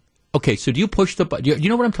on. Okay, so do you push the button? You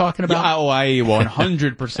know what I'm talking about? Yeah, I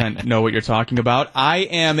 100% know what you're talking about. I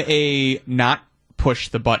am a not push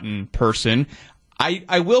the button person.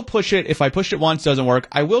 I will push it. If I push it once, it doesn't work,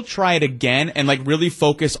 I will try it again and like really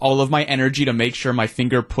focus all of my energy to make sure my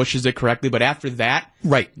finger pushes it correctly. But after that,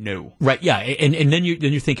 no. Right, yeah. And then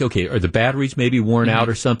you think, okay, are the batteries maybe worn out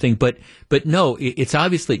or something? But no, it's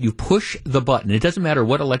obviously you push the button. It doesn't matter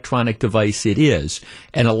what electronic device it is.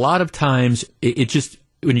 And a lot of times it just,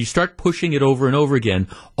 when you start pushing it over and over again,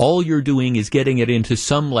 all you're doing is getting it into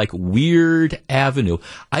some like weird avenue.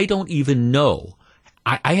 I don't even know.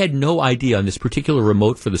 I had no idea on this particular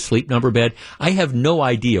remote for the Sleep Number bed. I have no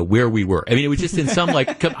idea where we were. I mean, it was just in some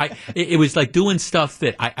like, it was like doing stuff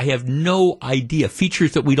that I have no idea,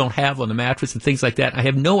 features that we don't have on the mattress and things like that. I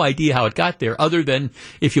have no idea how it got there, other than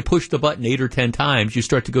if you push the button 8 or 10 times, you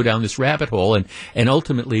start to go down this rabbit hole. And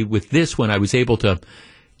ultimately with this one, I was able to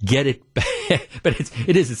get it back. But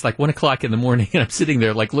it's like 1 o'clock in the morning, and I'm sitting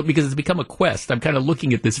there like, look, because it's become a quest. I'm kind of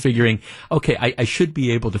looking at this figuring, okay, I should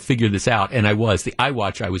be able to figure this out. And I was. The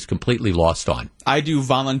iWatch I was completely lost on. I do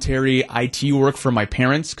voluntary IT work for my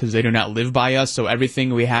parents because they do not live by us. So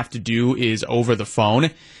everything we have to do is over the phone.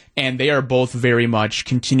 And they are both very much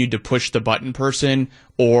continued to push the button person,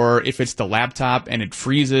 or if it's the laptop and it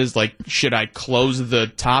freezes, like, should I close the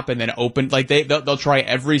top and then open? Like, they'll try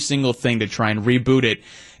every single thing to try and reboot it,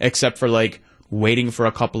 except for, like, waiting for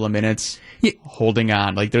a couple of minutes, holding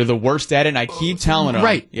on. Like, they're the worst at it, and I keep telling them.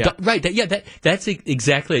 Right, that's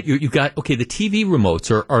exactly it. You got, okay, the TV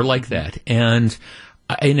remotes are like that. And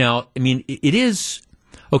now, I mean, it is,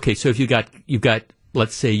 okay, so if you've got,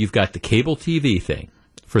 let's say you've got the cable TV thing,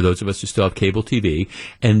 for those of us who still have cable TV,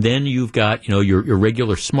 and then you've got, your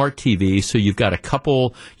regular smart TV. So you've got a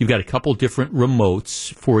couple different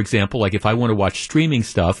remotes. For example, like if I want to watch streaming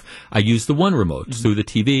stuff, I use the one remote through the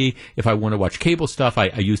TV. If I want to watch cable stuff, I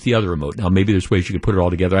use the other remote. Now maybe there's ways you can put it all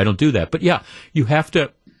together. I don't do that, but yeah, you have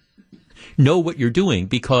to know what you're doing,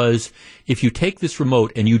 because if you take this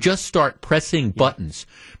remote and you just start pressing buttons,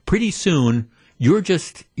 pretty soon you're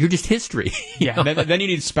just history. Yeah, then you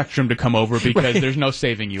need Spectrum to come over, because there's no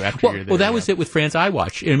saving you after you're there. Well, that was it with Fran's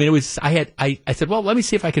iWatch. I mean, I said, well, let me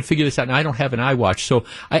see if I can figure this out. And I don't have an iWatch, so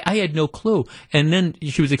I had no clue. And then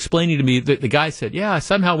she was explaining to me that the guy said, yeah,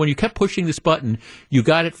 somehow when you kept pushing this button, you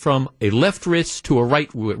got it from a left wrist to a right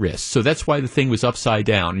wrist. So that's why the thing was upside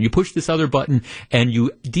down. And you pushed this other button and you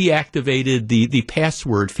deactivated the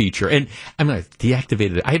password feature. And I'm going to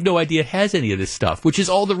deactivate it. I have no idea it has any of this stuff, which is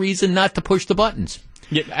all the reason not to push the button.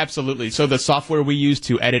 Yeah, absolutely. So the software we use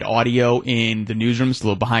to edit audio in the newsrooms, a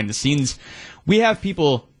little behind the scenes, we have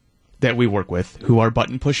people that we work with who are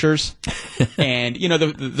button pushers. And,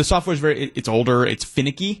 the software is it's older, it's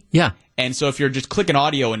finicky. Yeah. And so if you're just clicking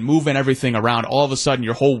audio and moving everything around, all of a sudden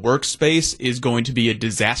your whole workspace is going to be a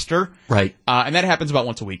disaster. Right. And that happens about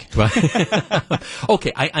once a week.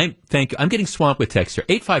 Okay, thank you. I'm getting swamped with text here.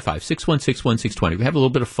 855-616-1620. We have a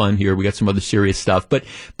little bit of fun here. We got some other serious stuff. But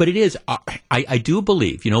it is, I do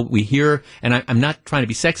believe, we hear, and I'm not trying to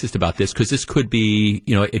be sexist about this, because this could be,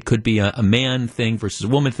 it could be a man thing versus a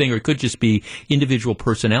woman thing, or it could just be individual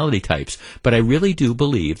personality types. But I really do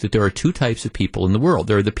believe that there are two types of people in the world.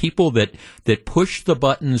 There are the people that push the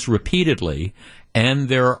buttons repeatedly, and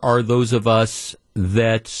there are those of us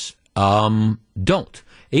that don't.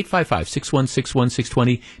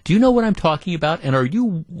 855-616-1620. Do you know what I'm talking about? And are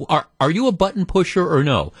you a button pusher or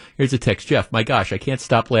no? Here's a text. Jeff, my gosh, I can't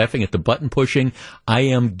stop laughing at the button pushing. I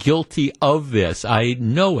am guilty of this. I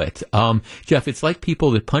know it. Jeff, it's like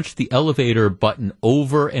people that punch the elevator button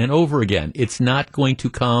over and over again. It's not going to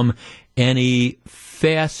come any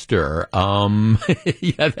faster.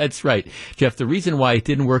 Yeah, that's right. Jeff, the reason why it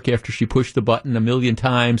didn't work after she pushed the button a million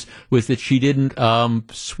times was that she didn't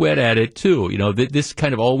sweat at it, too. You know, this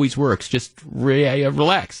kind of always works. Just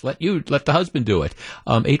relax. Let the husband do it.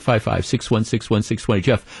 855-616-1620.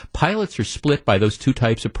 Jeff, pilots are split by those two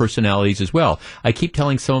types of personalities as well. I keep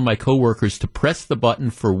telling some of my coworkers to press the button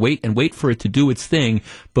for wait for it to do its thing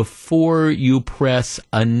before you press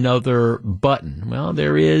another button. Well,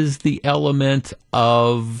 there is the element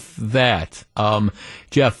of that.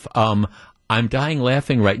 Jeff, I'm dying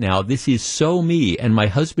laughing right now. This is so me, and my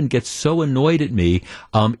husband gets so annoyed at me.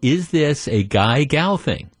 Is this a guy-gal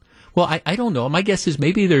thing? Well, I don't know. My guess is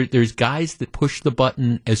maybe there's guys that push the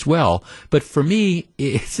button as well. But for me,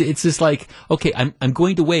 it's just like, okay, I'm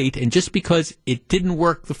going to wait, and just because it didn't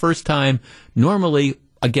work the first time, normally,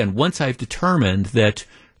 again, once I've determined that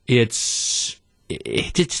it's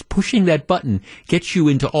pushing that button gets you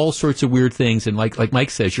into all sorts of weird things. And like Mike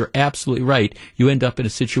says, you're absolutely right. You end up in a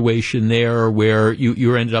situation there where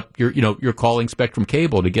you're calling Spectrum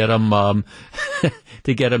Cable to get them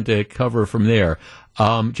to cover from there.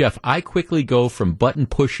 Jeff, I quickly go from button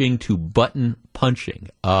pushing to button punching.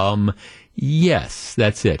 Yes,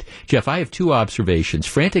 that's it. Jeff, I have two observations.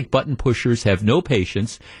 Frantic button pushers have no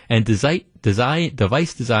patience, and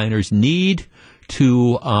device designers need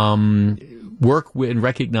to work with and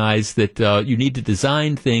recognize that you need to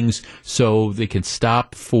design things so they can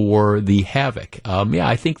stop for the havoc.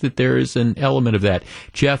 I think that there is an element of that.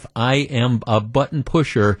 Jeff, I am a button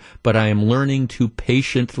pusher, but I am learning to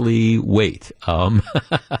patiently wait.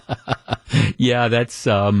 Yeah, that's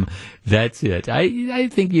it. I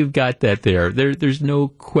think you've got that there. There's no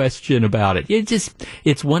question about it.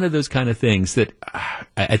 It's one of those kind of things that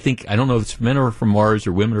I think, I don't know if it's men are from Mars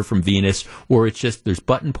or women are from Venus, or it's just there's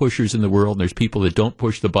button pushers in the world and there's people that don't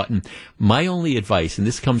push the button. My only advice, and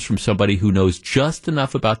this comes from somebody who knows just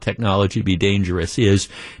enough about technology to be dangerous, is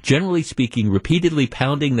generally speaking, repeatedly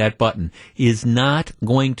pounding that button is not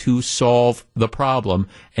going to solve the problem,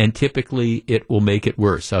 and typically it will make it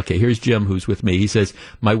worse. Okay, here's Jim, who's with me. He says,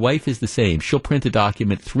 my wife is the same. She'll print a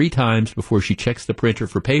document 3 times before she checks the printer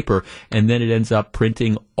for paper, and then it ends up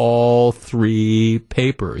printing all 3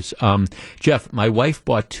 papers. Jeff, my wife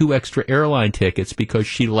bought 2 extra airline tickets because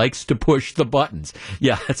she likes to push the buttons.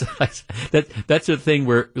 Yeah, that's a thing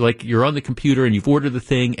where, like, you're on the computer and you've ordered the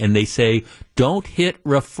thing, and they say, don't hit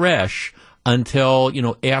refresh until,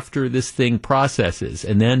 after this thing processes.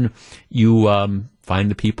 And then you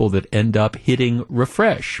find the people that end up hitting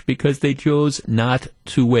refresh because they chose not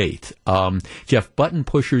to wait. Jeff, button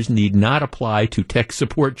pushers need not apply to tech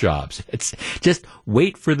support jobs. It's just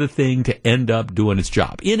wait for the thing to end up doing its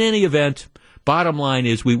job. In any event, bottom line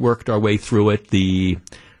is we worked our way through it. The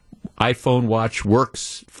iPhone watch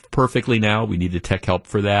works perfectly now. We needed tech help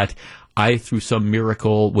for that. I, through some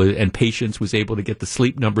miracle and patience, was able to get the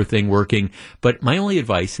sleep number thing working. But my only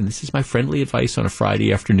advice, and this is my friendly advice on a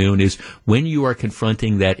Friday afternoon, is when you are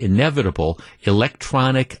confronting that inevitable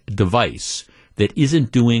electronic device that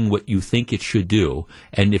isn't doing what you think it should do,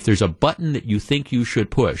 and if there's a button that you think you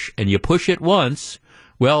should push, and you push it once,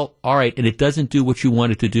 well, all right, and it doesn't do what you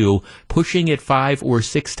want it to do, pushing it 5 or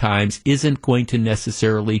 6 times isn't going to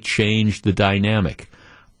necessarily change the dynamic.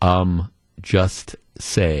 Just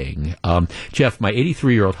saying. Jeff, my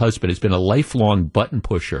 83-year-old husband has been a lifelong button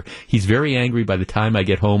pusher. He's very angry by the time I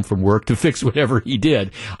get home from work to fix whatever he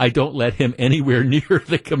did. I don't let him anywhere near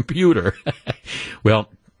the computer. Well,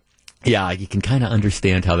 yeah, you can kind of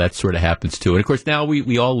understand how that sort of happens too. And of course, now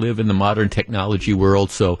we all live in the modern technology world,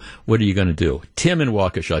 so what are you going to do? Tim in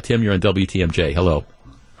Waukesha. Tim, you're on WTMJ. Hello.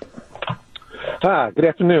 Hi, good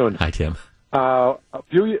afternoon. Hi, Tim. A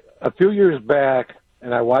few years back,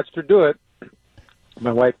 and I watched her do it.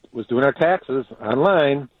 My wife was doing our taxes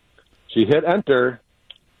online. She hit enter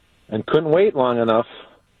and couldn't wait long enough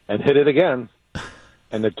and hit it again.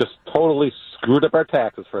 And it just totally screwed up our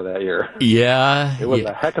taxes for that year. Yeah. It was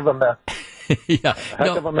a heck of a mess. Yeah. A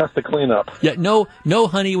heck of a mess to clean up. Yeah, no,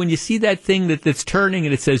 honey, when you see that thing that's turning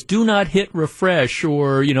and it says, do not hit refresh,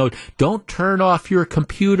 or, don't turn off your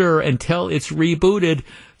computer until it's rebooted,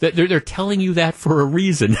 they're telling you that for a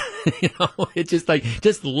reason. It's just like,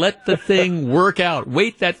 just let the thing work out.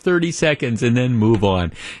 Wait that 30 seconds and then move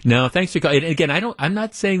on. Now, thanks for calling. And again, I'm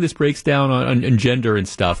not saying this breaks down on gender and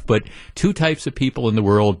stuff, but 2 types of people in the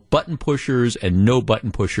world, button pushers and no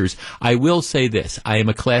button pushers. I will say this. I am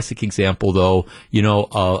a classic example, though,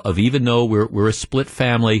 of even though we're a split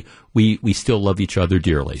family, we still love each other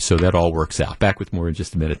dearly. So that all works out. Back with more in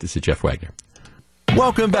just a minute. This is Jeff Wagner.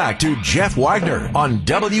 Welcome back to Jeff Wagner on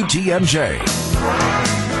WTMJ.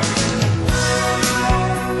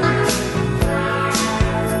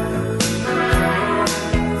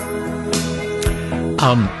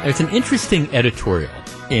 There's an interesting editorial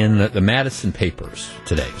in the Madison papers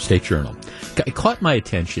today, State Journal. It caught my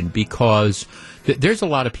attention because there's a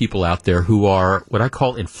lot of people out there who are what I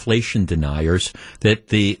call inflation deniers.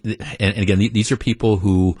 And again, these are people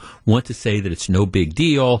who want to say that it's no big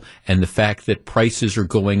deal, and the fact that prices are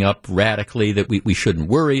going up radically, that we shouldn't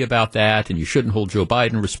worry about that, and you shouldn't hold Joe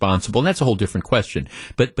Biden responsible. And that's a whole different question.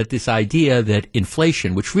 But this idea that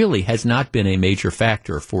inflation, which really has not been a major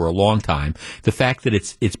factor for a long time, the fact that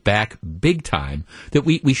it's back big time, that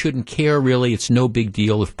we shouldn't care really. It's no big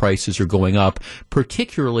deal if prices are going up,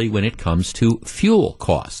 particularly when it comes to fuel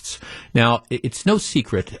costs. Now, it's no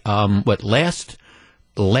secret, one of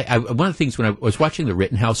the things when I was watching the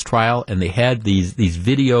Rittenhouse trial, and they had these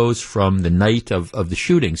videos from the night of the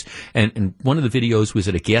shootings, and one of the videos was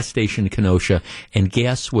at a gas station in Kenosha, and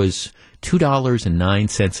gas was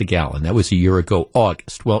 $2.09 a gallon. That was a year ago,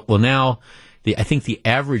 August. Well, now, I think the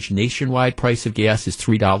average nationwide price of gas is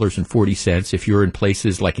 $3.40. If you're in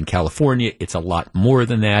places like in California, it's a lot more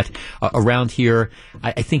than that. Around here,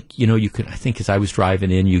 I think, I think as I was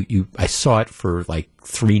driving in, I saw it for like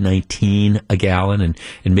 $3.19 a gallon,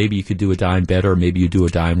 and maybe you could do a dime better, or maybe you do a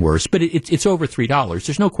dime worse, but it's over $3.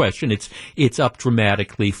 There's no question. It's up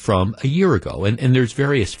dramatically from a year ago, and there's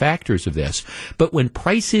various factors of this. But when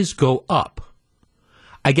prices go up,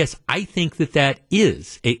 I guess I think that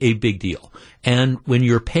is a big deal. And when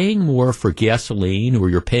you're paying more for gasoline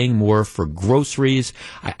or you're paying more for groceries,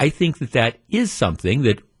 I think that is something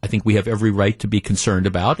that I think we have every right to be concerned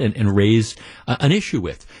about and raise an issue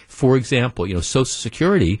with. For example, Social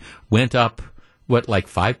Security went up, like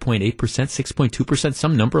 5.8%, 6.2%,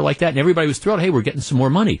 some number like that. And everybody was thrilled, hey, we're getting some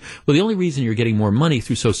more money. Well, the only reason you're getting more money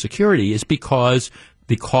through Social Security is because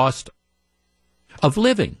the cost of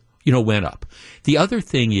living went up. The other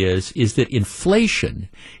thing is that inflation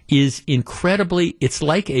is it's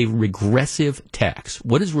like a regressive tax.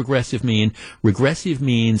 What does regressive mean? Regressive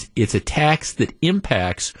means it's a tax that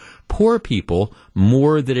impacts poor people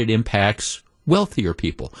more than it impacts wealthier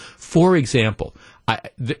people. For example,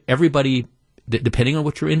 everybody, depending on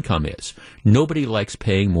what your income is, nobody likes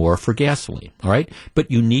paying more for gasoline, all right? But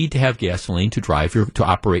you need to have gasoline to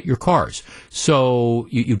operate your cars. So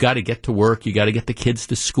you got to get to work, you got to get the kids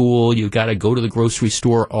to school, you got to go to the grocery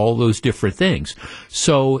store, all those different things.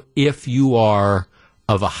 So if you are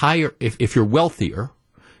if you're wealthier,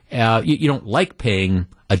 you don't like paying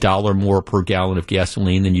 $1 more per gallon of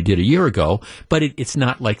gasoline than you did a year ago, but it's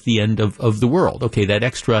not like the end of the world. Okay, that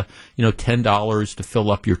extra, $10 to fill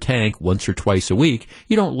up your tank once or twice a week,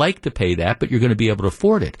 you don't like to pay that, but you're going to be able to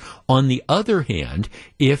afford it. On the other hand,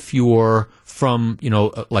 if you're from,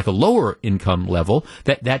 like a lower income level,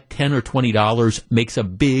 that $10 or $20 makes a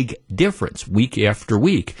big difference week after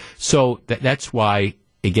week. So that's why,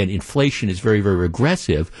 again, inflation is very, very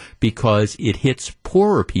regressive because it hits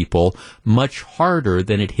poorer people much harder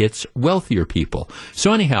than it hits wealthier people.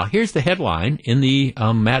 So anyhow, here's the headline in the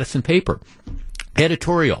Madison paper.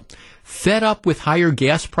 Editorial: Fed up with higher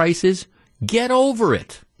gas prices? Get over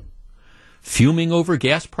it. Fuming over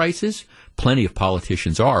gas prices? Plenty of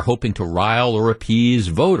politicians are, hoping to rile or appease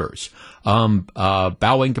voters. And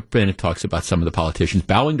it talks about some of the politicians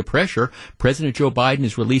bowing to pressure. President Joe Biden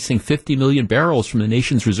is releasing 50 million barrels from the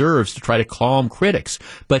nation's reserves to try to calm critics.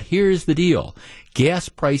 But here's the deal. Gas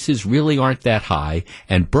prices really aren't that high,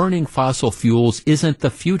 and burning fossil fuels isn't the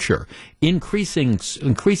future.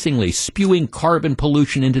 Increasingly, spewing carbon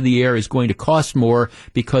pollution into the air is going to cost more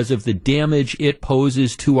because of the damage it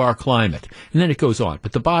poses to our climate. And then it goes on.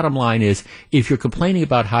 But the bottom line is, if you're complaining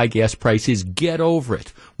about high gas prices, get over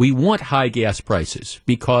it. We want high gas prices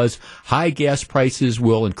because high gas prices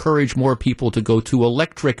will encourage more people to go to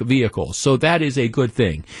electric vehicles. So that is a good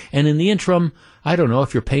thing. And in the interim, I don't know,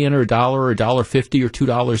 if you're paying her $1 or $1.50 or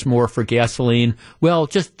 $2 more for gasoline, well,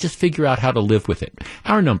 just figure out how to live with it.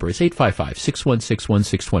 Our number is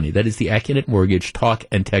 855-616-1620. That is the AccuNet Mortgage talk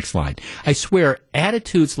and text line. I swear,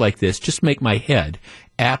 attitudes like this just make my head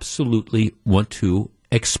absolutely want to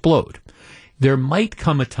explode. There might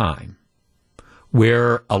come a time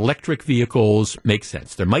where electric vehicles make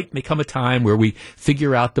sense. There might come a time where we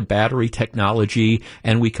figure out the battery technology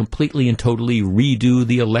and we completely and totally redo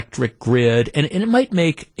the electric grid. And there might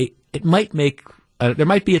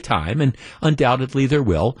be a time, and undoubtedly there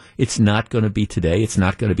will. It's not going to be today. It's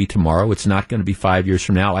not going to be tomorrow. It's not going to be 5 years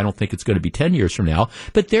from now. I don't think it's going to be 10 years from now.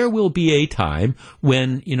 But there will be a time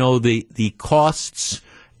when, the costs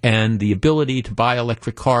and the ability to buy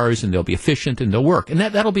electric cars, and they'll be efficient and they'll work. And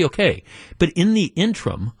that'll be okay. But in the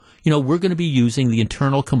interim, we're going to be using the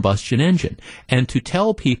internal combustion engine. And to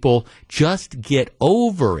tell people, just get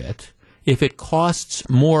over it, if it costs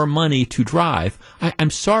more money to drive,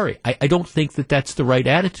 I'm sorry. I don't think that that's the right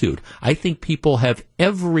attitude. I think people have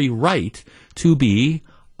every right to be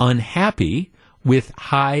unhappy with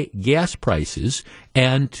high gas prices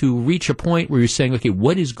and to reach a point where you're saying, okay,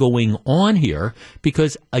 what is going on here?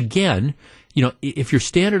 Because again, if your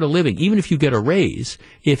standard of living, even if you get a raise,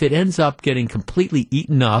 if it ends up getting completely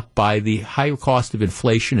eaten up by the higher cost of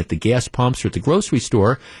inflation at the gas pumps or at the grocery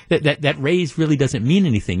store, that raise really doesn't mean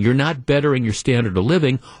anything. You're not bettering your standard of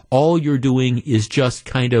living. All you're doing is just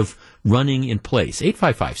kind of running in place.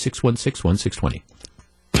 855-616-1620.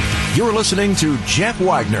 You're listening to Jeff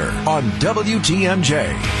Wagner on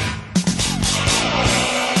WTMJ.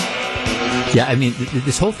 Yeah, I mean,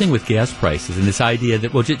 this whole thing with gas prices and this idea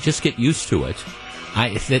that, well, just get used to it.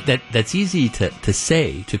 That's easy to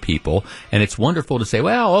say to people, and it's wonderful to say,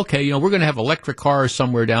 well, okay, we're going to have electric cars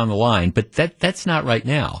somewhere down the line, but that's not right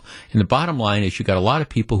now. And the bottom line is you've got a lot of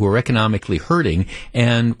people who are economically hurting,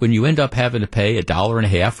 and when you end up having to pay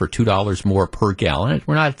 $1.50 or $2 more per gallon,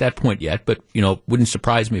 we're not at that point yet, but, wouldn't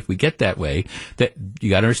surprise me if we get that way, that you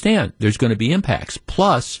got to understand there's going to be impacts.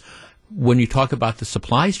 Plus, when you talk about the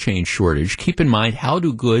supplies chain shortage, keep in mind, how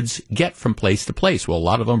do goods get from place to place? Well, a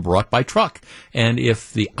lot of them brought by truck. And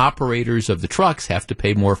if the operators of the trucks have to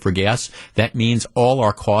pay more for gas, that means all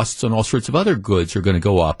our costs on all sorts of other goods are going to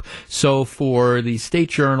go up. So for the State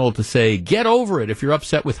Journal to say, get over it if you're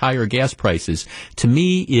upset with higher gas prices, to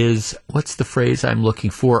me is, what's the phrase I'm looking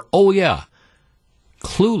for? Oh, yeah,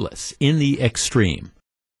 clueless in the extreme.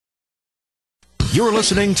 You're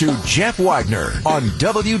listening to Jeff Wagner on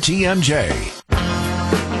WTMJ.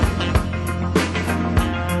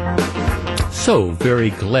 So very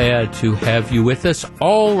glad to have you with us.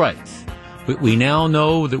 All right. We now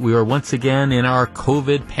know that we are once again in our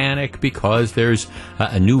COVID panic because there's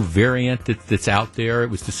a new variant that's out there. It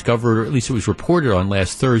was discovered, or at least it was reported on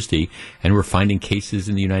last Thursday, and we're finding cases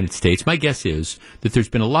in the United States. My guess is that there's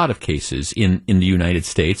been a lot of cases in the United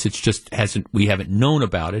States. It's just we haven't known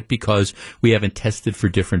about it because we haven't tested for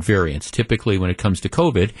different variants. Typically, when it comes to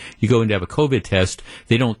COVID, you go in to have a COVID test.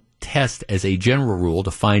 They don't test as a general rule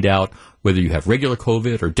to find out whether you have regular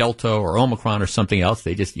COVID or Delta or Omicron or something else.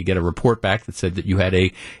 You get a report back that said that you had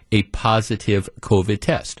a positive COVID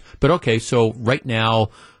test. But okay, so right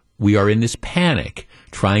now we are in this panic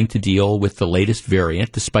trying to deal with the latest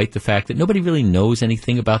variant, despite the fact that nobody really knows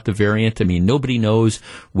anything about the variant. I mean, nobody knows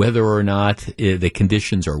whether or not the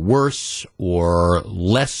conditions are worse or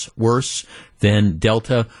less worse than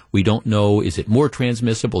Delta. We don't know, is it more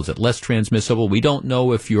transmissible? Is it less transmissible? We don't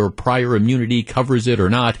know if your prior immunity covers it or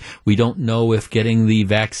not. We don't know if getting the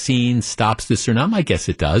vaccine stops this or not. I guess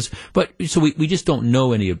it does. But so we just don't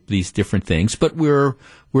know any of these different things. But we're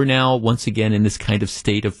now once again in this kind of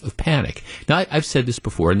state of panic. Now, I've said this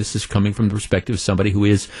before, and this is coming from the perspective of somebody who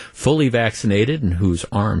is fully vaccinated and whose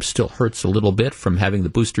arm still hurts a little bit from having the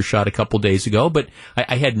booster shot a couple days ago, but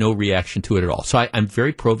I had no reaction to it at all. So I'm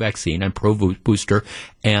very pro-vaccine. I'm pro-booster,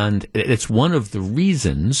 and it's one of the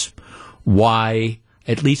reasons why,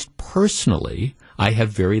 at least personally, I have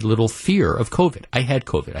very little fear of COVID. I had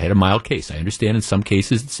COVID. I had a mild case. I understand in some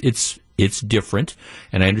cases it's different,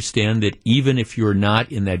 and I understand that even if you're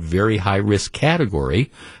not in that very high-risk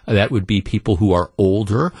category, that would be people who are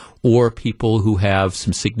older or people who have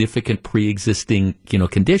some significant pre-existing,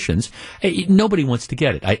 conditions. Nobody wants to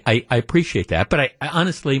get it. I appreciate that, but I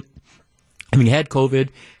honestly, having had COVID,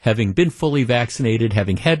 having been fully vaccinated,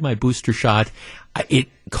 having had my booster shot,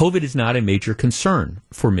 COVID is not a major concern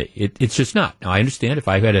for me. It's just not. Now, I understand if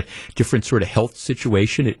I had a different sort of health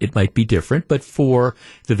situation, it might be different. But for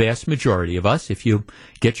the vast majority of us, if you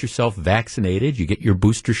get yourself vaccinated, you get your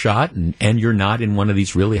booster shot, and you're not in one of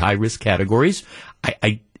these really high-risk categories,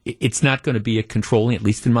 it's not going to be a controlling, at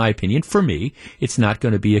least in my opinion, for me, it's not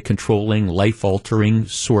going to be a controlling, life-altering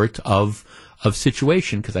sort of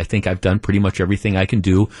situation, because I think I've done pretty much everything I can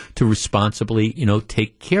do to responsibly,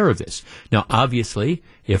 take care of this. Now, obviously,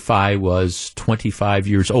 if I was 25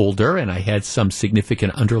 years older and I had some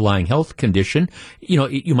significant underlying health condition,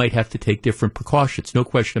 you might have to take different precautions, no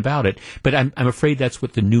question about it. But I'm afraid that's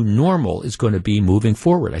what the new normal is going to be moving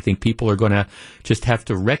forward. I think people are going to just have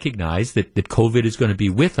to recognize that COVID is going to be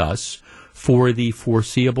with us for the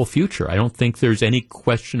foreseeable future. I don't think there's any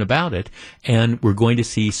question about it. And we're going to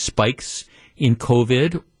see spikes in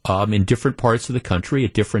COVID in different parts of the country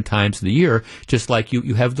at different times of the year, just like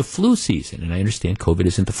you have the flu season. And I understand COVID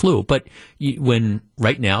isn't the flu, but when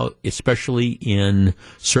right now, especially in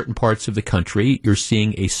certain parts of the country, you're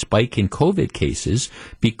seeing a spike in COVID cases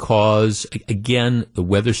because, again, the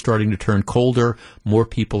weather's starting to turn colder, more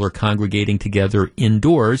people are congregating together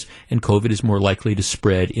indoors, and COVID is more likely to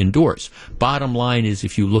spread indoors. Bottom line is,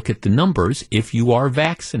 if you look at the numbers, if you are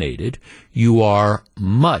vaccinated, you are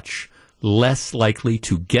much less likely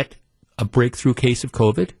to get a breakthrough case of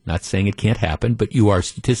COVID. Not saying it can't happen, but you are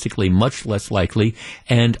statistically much less likely,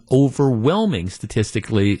 and overwhelming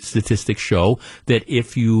statistics show that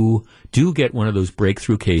if you do get one of those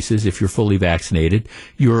breakthrough cases, if you're fully vaccinated,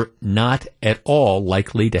 you're not at all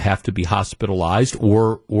likely to have to be hospitalized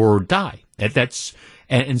or die.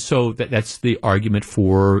 So that's the argument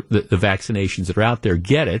for the vaccinations that are out there.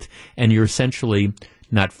 Get it, and you're essentially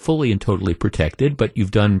not fully and totally protected, but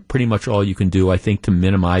you've done pretty much all you can do, I think, to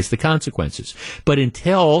minimize the consequences. But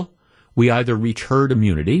until we either reach herd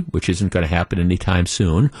immunity, which isn't going to happen anytime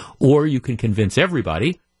soon, or you can convince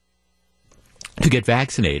everybody to get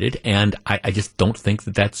vaccinated, and I just don't think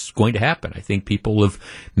that that's going to happen. I think people have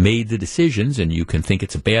made the decisions, and you can think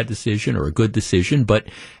it's a bad decision or a good decision,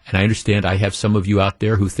 and I understand I have some of you out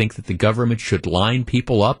there who think that the government should line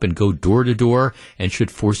people up and go door to door and should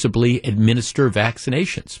forcibly administer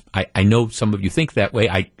vaccinations. I know some of you think that way.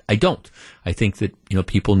 I don't. I think that,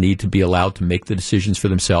 people need to be allowed to make the decisions for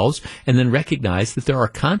themselves and then recognize that there are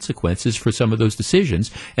consequences for some of those decisions.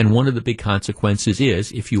 And one of the big consequences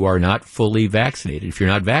is if you are not fully vaccinated. If you're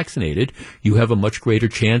not vaccinated, you have a much greater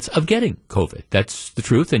chance of getting COVID. That's the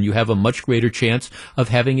truth. And you have a much greater chance of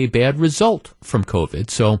having a bad result from COVID.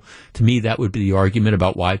 So to me, that would be the argument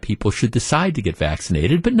about why people should decide to get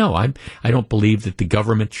vaccinated. But no, I don't believe that the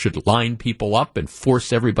government should line people up and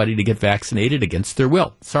force everybody to get vaccinated against their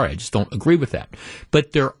will. Sorry, I just don't agree with that.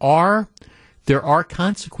 But there are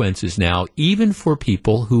consequences now, even for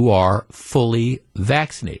people who are fully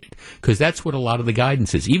vaccinated, because that's what a lot of the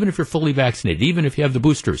guidance is. Even if you're fully vaccinated, even if you have the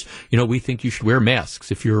boosters, we think you should wear masks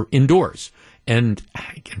if you're indoors. And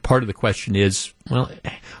again, part of the question is, well,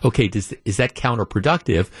 okay, is that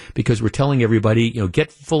counterproductive? Because we're telling everybody,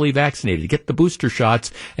 get fully vaccinated, get the booster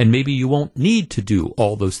shots, and maybe you won't need to do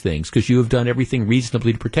all those things because you have done everything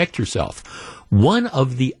reasonably to protect yourself. One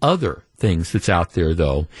of the other things that's out there,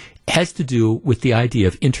 though, has to do with the idea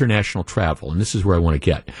of international travel, and this is where I want to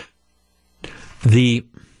get. The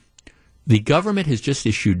government has just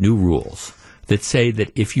issued new rules that say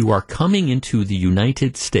that if you are coming into the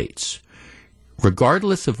United States,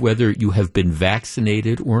 regardless of whether you have been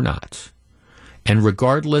vaccinated or not, and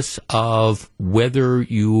regardless of whether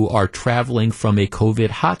you are traveling from a COVID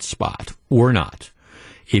hotspot or not,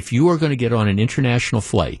 if you are going to get on an international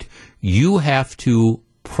flight, you have to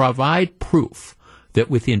provide proof that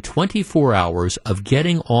within 24 hours of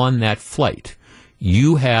getting on that flight,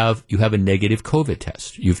 you have a negative COVID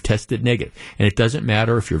test. You've tested negative. And it doesn't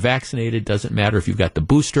matter if you're vaccinated, doesn't matter if you've got the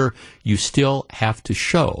booster, you still have to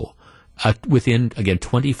show within, again,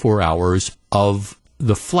 24 hours of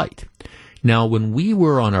the flight. Now, when we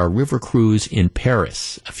were on our river cruise in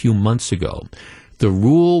Paris a few months ago, the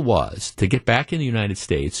rule was to get back in the United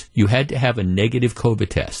States, you had to have a negative COVID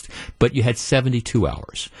test, but you had 72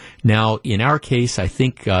 hours. Now, in our case, I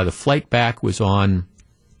think the flight back was on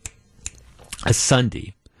a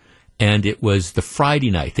Sunday, and it was the Friday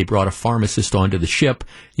night. They brought a pharmacist onto the ship.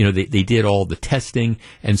 They did all the testing.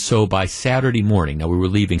 And so by Saturday morning, now we were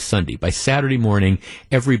leaving Sunday, by Saturday morning,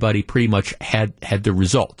 everybody pretty much had the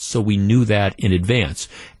results. So we knew that in advance,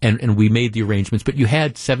 and we made the arrangements. But you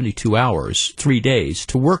had 72 hours, 3 days,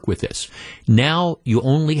 to work with this. Now you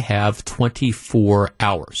only have 24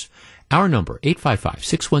 hours. Our number,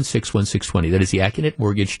 855-616-1620. That is the Accunet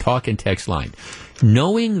Mortgage talk and text line.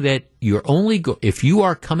 Knowing that you're if you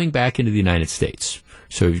are coming back into the United States,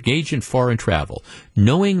 so you're engaged in foreign travel,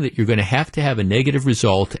 knowing that you're going to have a negative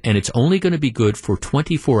result and it's only going to be good for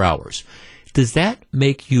 24 hours, does that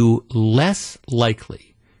make you less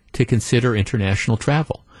likely to consider international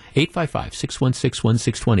travel?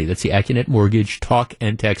 855-616-1620. That's the Accunet Mortgage talk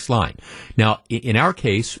and text line. Now, in our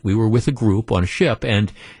case, we were with a group on a ship,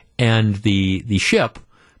 and the ship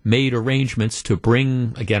made arrangements to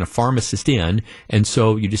bring, again, a pharmacist in, and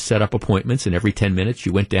so you just set up appointments, and every 10 minutes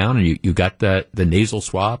you went down and you got the nasal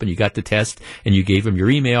swab and you got the test, and you gave them your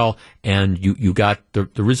email, and you got the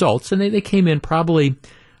results, and they came in probably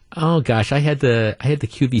Oh gosh, I had the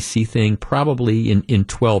QVC thing probably in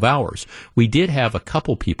 12 hours. We did have a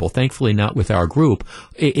couple people, thankfully not with our group.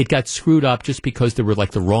 It got screwed up just because there were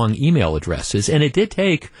like the wrong email addresses, and it did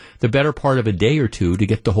take the better part of a day or two to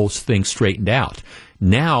get the whole thing straightened out.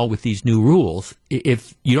 Now with these new rules,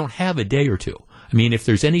 if you don't have a day or two, I mean, if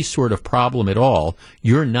there's any sort of problem at all,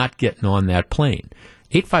 you're not getting on that plane.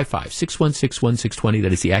 855-616-1620.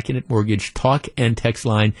 That is the Acunet Mortgage talk and text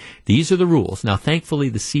line. These are the rules. Now, thankfully,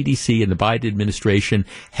 the CDC and the Biden administration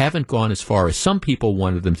haven't gone as far as some people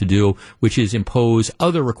wanted them to do, which is impose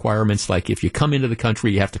other requirements, like if you come into the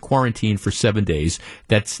country, you have to quarantine for 7 days.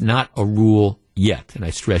 That's not a rule yet, and I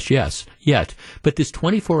stress yes, yet. But this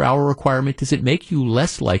 24-hour requirement, does it make you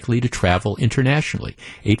less likely to travel internationally?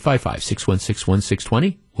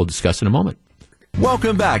 855-616-1620. We'll discuss in a moment.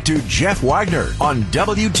 Welcome back to Jeff Wagner on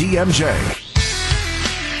WTMJ.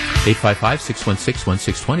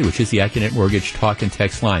 855-616-1620, which is the Acunet Mortgage talk and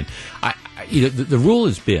text line. The rule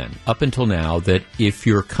has been, up until now, that if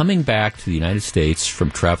you're coming back to the United States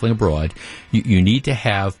from traveling abroad, you need to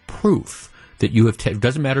have proof that you have, it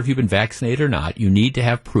doesn't matter if you've been vaccinated or not, you need to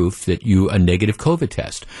have proof that a negative COVID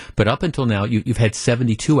test. But up until now, you've had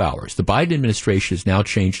 72 hours. The Biden administration has now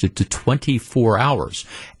changed it to 24 hours.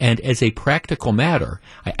 And as a practical matter,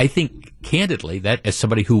 I think, candidly, that as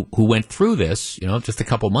somebody who went through this, just a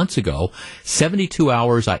couple months ago, 72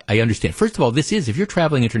 hours, I understand. First of all, this is, if you're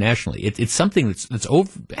traveling internationally, it's something that's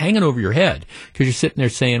hanging over your head, because you're sitting there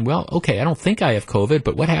saying, well, okay, I don't think I have COVID,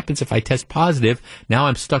 but what happens if I test positive? Now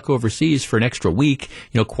I'm stuck overseas for an extra week,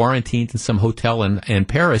 quarantined in some hotel in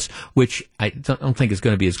Paris, which I don't think is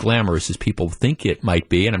going to be as glamorous as people think it might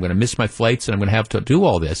be, and I'm going to miss my flights, and I'm going to have to do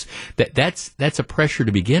all this. That's a pressure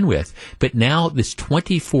to begin with. But now this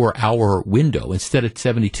 24-hour window instead of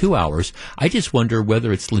 72 hours, I just wonder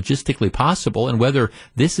whether it's logistically possible and whether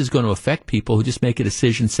this is going to affect people who just make a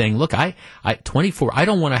decision saying, look, I 24, I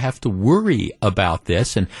don't want to have to worry about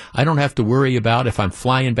this, and I don't have to worry about if I'm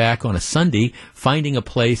flying back on a Sunday, finding a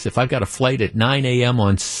place, if I've got a flight at 9 a.m.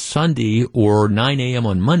 on Sunday or 9 a.m.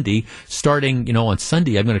 on Monday, starting, on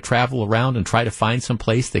Sunday, I'm going to travel around and try to find some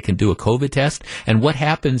place that can do a COVID test. And what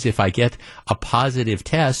happens if I get a positive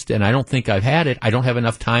test and I don't think I've had it? I don't have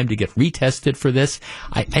enough time to get retested for this.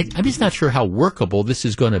 I'm just not sure how workable this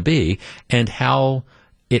is going to be, and how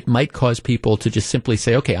it might cause people to just simply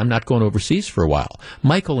say, okay, I'm not going overseas for a while.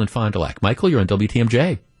 Michael in Fond du Lac. Michael, you're on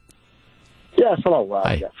WTMJ. Yes, hello,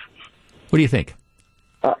 Hi. Jeff. What do you think?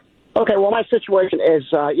 Okay, well, my situation is,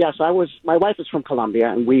 yes, my wife is from Colombia,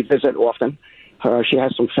 and we visit often. She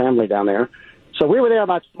has some family down there. So we were there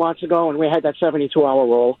about 2 months ago, and we had that 72-hour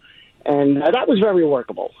rule, and that was very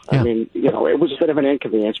workable. Yeah. I mean, it was a bit of an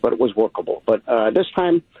inconvenience, but it was workable. But this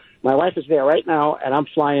time, my wife is there right now, and I'm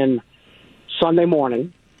flying Sunday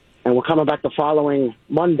morning, and we're coming back the following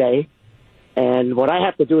Monday. And what I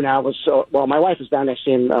have to do now is, my wife is down there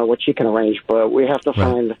seeing what she can arrange, but we have to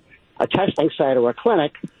find a testing site or a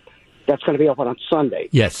clinic that's going to be open on Sunday.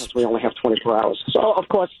 Yes. Because we only have 24 hours. So, of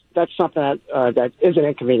course, that's something that is an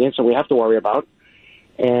inconvenience and we have to worry about.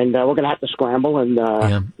 And we're going to have to scramble, and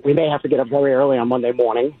we may have to get up very early on Monday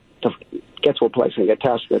morning to get to a place and get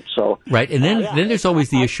tested. So right, and then there's always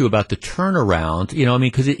the issue about the turnaround.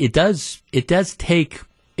 Because it does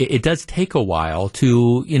take a while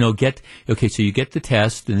to, get, okay, so you get the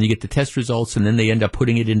test, and you get the test results, and then they end up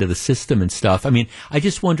putting it into the system and stuff. I mean, I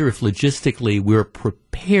just wonder if logistically we're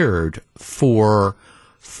prepared for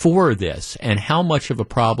this, and how much of a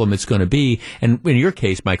problem it's going to be. And in your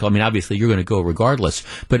case, Michael, I mean, obviously you're going to go regardless,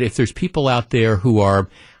 but if there's people out there who are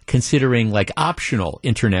considering like optional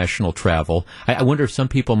international travel, I wonder if some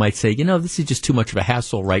people might say, this is just too much of a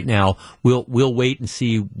hassle right now. We'll wait and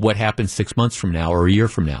see what happens 6 months from now or a year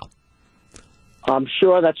from now. I'm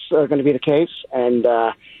sure that's going to be the case. And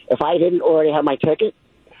if I didn't already have my ticket,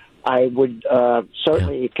 I would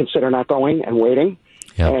certainly consider not going and waiting.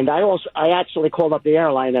 Yeah. And I actually called up the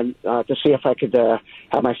airline and to see if I could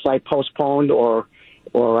have my flight postponed or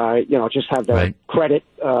just have the credit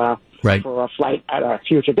for a flight at a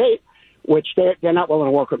future date, which they're not willing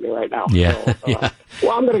to work with me right now. Yeah. So,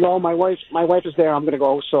 well, I'm going to go. My wife is there. I'm going to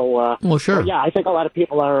go. So well, sure. Yeah, I think a lot of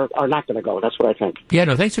people are not going to go. That's what I think. Yeah.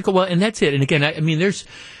 No. Thanks for well, and that's it. And again, I mean, there's.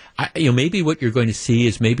 Maybe what you're going to see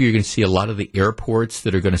is maybe you're going to see a lot of the airports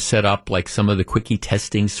that are going to set up like some of the quickie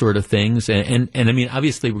testing sort of things. And I mean,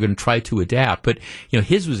 obviously we're going to try to adapt, but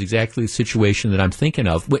his was exactly the situation that I'm thinking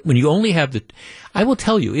of. When you only have I will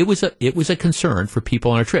tell you, it was a concern for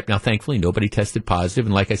people on our trip. Now, thankfully, nobody tested positive.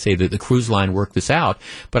 And like I say, the cruise line worked this out.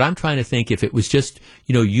 But I'm trying to think if it was just,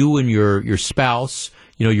 you and your spouse,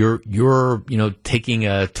 you're taking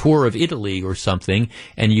a tour of Italy or something,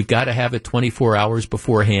 and you've got to have it 24 hours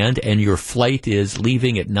beforehand, and your flight is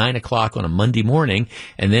leaving at 9 o'clock on a Monday morning,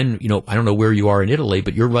 and then, I don't know where you are in Italy,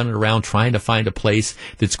 but you're running around trying to find a place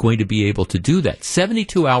that's going to be able to do that.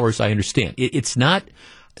 72 hours, I understand. It's not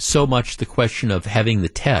so much the question of having the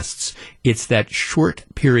tests. It's that short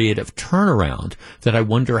period of turnaround that I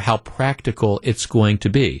wonder how practical it's going to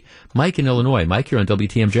be. Mike in Illinois. Mike, you're on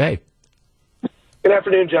WTMJ. Good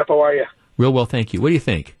afternoon, Jeff. How are you? Real well, thank you. What do you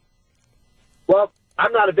think? Well,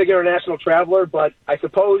 I'm not a big international traveler, but I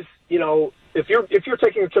suppose, if you're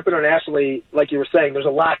taking a trip internationally, like you were saying, there's a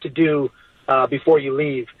lot to do before you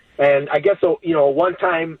leave. And I guess, a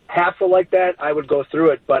one-time hassle like that, I would go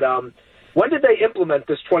through it. But when did they implement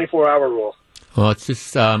this 24-hour rule? Well, it's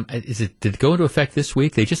just, did it go into effect this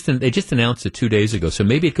week? They just announced it 2 days ago, so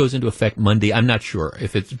maybe it goes into effect Monday. I'm not sure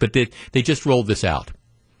but they just rolled this out.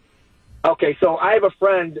 Okay, so I have a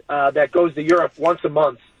friend that goes to Europe once a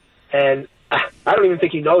month, and I don't even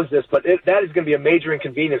think he knows this, but that is going to be a major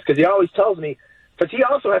inconvenience because he always tells me, because he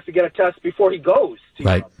also has to get a test before he goes to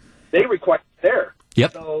Europe. They require it there.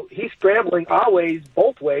 Yep. So he's scrambling always,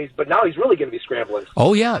 both ways, but now he's really going to be scrambling.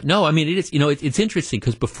 Oh, yeah. No, I mean, it is, it's interesting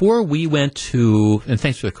because before we went to, and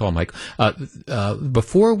thanks for the call, Mike,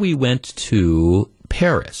 before we went to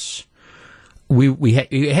Paris, we had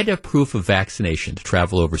to have proof of vaccination to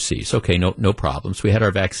travel overseas. Okay, no problems. We had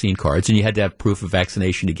our vaccine cards, and you had to have proof of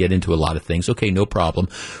vaccination to get into a lot of things. Okay, no problem.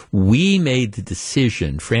 We made the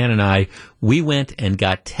decision, Fran and I, we went and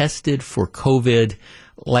got tested for COVID.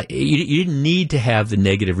 Like you didn't need to have the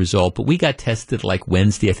negative result, but we got tested like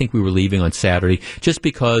Wednesday. I think we were leaving on Saturday, just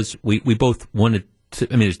because we both wanted to.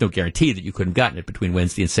 I mean, there's no guarantee that you couldn't have gotten it between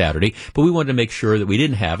Wednesday and Saturday, but we wanted to make sure that we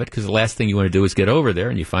didn't have it, because the last thing you want to do is get over there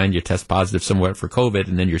and you find you test positive somewhere for COVID,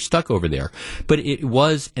 and then you're stuck over there. But it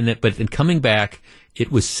was, but in coming back,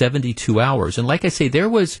 it was 72 hours, and like I say, there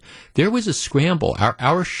was a scramble.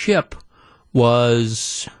 Our ship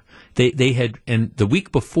was they had, and the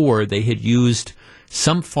week before they had used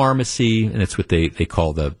some pharmacy, and it's what they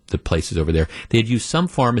call the places over there. They had used some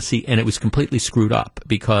pharmacy, and it was completely screwed up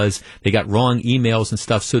because they got wrong emails and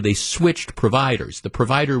stuff. So they switched providers. The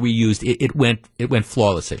provider we used, it went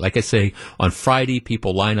flawlessly. Like I say, on Friday,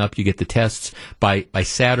 people line up, you get the tests. By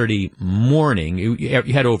Saturday morning, you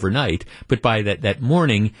had overnight, but by that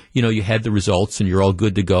morning, you had the results, and you're all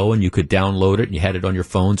good to go, and you could download it, and you had it on your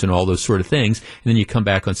phones and all those sort of things. And then you come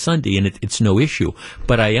back on Sunday, and it's no issue.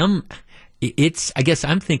 But I guess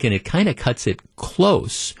I'm thinking it kind of cuts it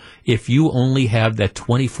close if you only have that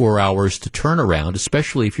 24 hours to turn around,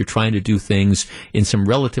 especially if you're trying to do things in some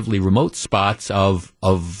relatively remote spots of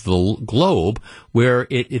the globe where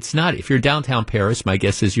it's not. If you're downtown Paris, my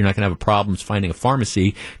guess is you're not going to have problems finding a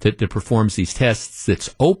pharmacy that performs these tests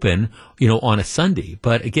that's open, on a Sunday.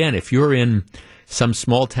 But again, if you're in some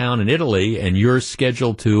small town in Italy and you're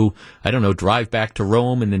scheduled to, drive back to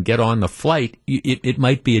Rome and then get on the flight, it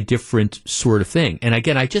might be a different sort of thing. And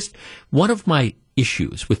again, one of my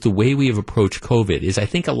issues with the way we have approached COVID is I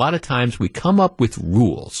think a lot of times we come up with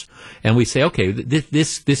rules and we say, okay,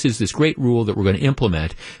 this is this great rule that we're going to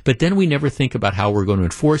implement, but then we never think about how we're going to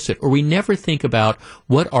enforce it, or we never think about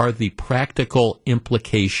what are the practical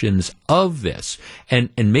implications of this. And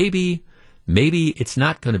maybe it's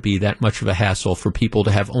not going to be that much of a hassle for people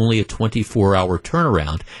to have only a 24-hour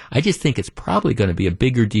turnaround. I just think it's probably going to be a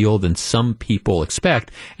bigger deal than some people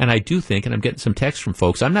expect. And I do think, and I'm getting some texts from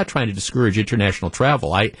folks, I'm not trying to discourage international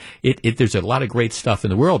travel. There's a lot of great stuff in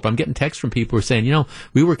the world, but I'm getting texts from people who are saying,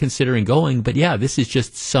 we were considering going, but yeah, this is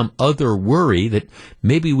just some other worry that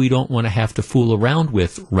maybe we don't want to have to fool around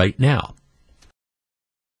with right now.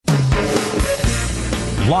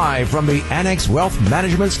 Live from the Annex Wealth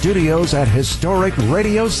Management Studios at historic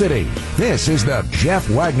Radio City, this is the Jeff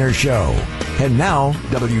Wagner Show. And now,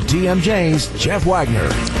 WTMJ's Jeff Wagner.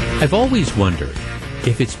 I've always wondered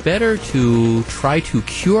if it's better to try to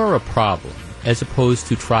cure a problem as opposed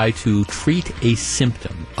to try to treat a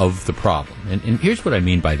symptom of the problem. And here's what I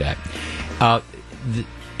mean by that.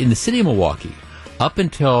 In the city of Milwaukee, up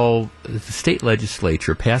until the state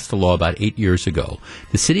legislature passed a law about 8 years ago,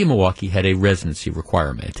 the city of Milwaukee had a residency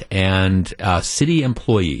requirement, and city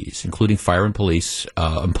employees, including fire and police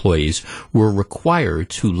employees, were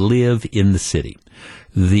required to live in the city.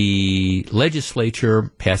 The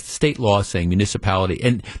legislature passed a state law saying municipality,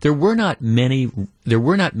 and there were not many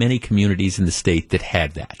communities in the state that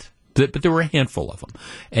had that. But there were a handful of them.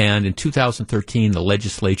 And in 2013, the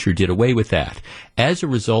legislature did away with that. As a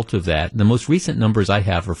result of that, the most recent numbers I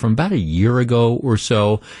have are from about a year ago or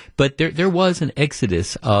so, but there was an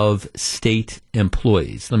exodus of state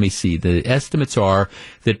employees. Let me see. The estimates are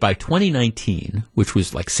that by 2019, which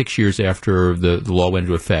was like 6 years after the law went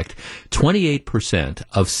into effect, 28%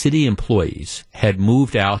 of city employees had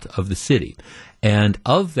moved out of the city. And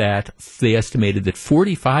of that, they estimated that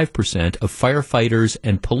 45% of firefighters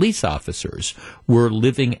and police officers were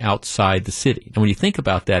living outside the city. And when you think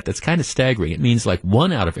about that, that's kind of staggering. It means like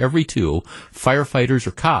 1 out of every 2 firefighters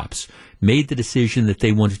or cops made the decision that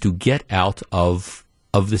they wanted to get out of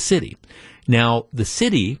the city. Now, the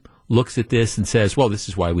city looks at this and says, well, this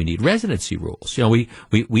is why we need residency rules.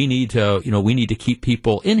 We need to keep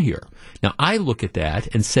people in here. Now, I look at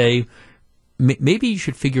that and say, maybe you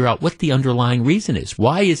should figure out what the underlying reason is.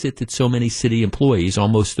 Why is it that so many city employees,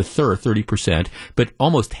 almost a third, 30%, but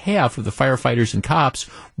almost half of the firefighters and cops,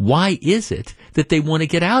 why is it that they want to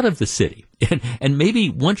get out of the city? And maybe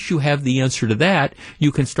once you have the answer to that,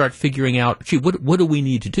 you can start figuring out, gee, what do we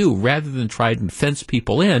need to do? Rather than try and fence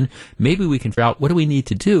people in, maybe we can figure out what do we need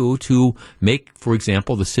to do to make, for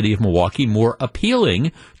example, the city of Milwaukee more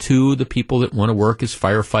appealing to the people that want to work as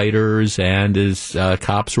firefighters and as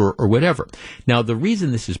cops or whatever. Now, the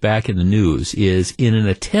reason this is back in the news is in an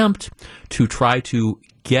attempt to try to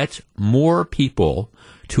get more people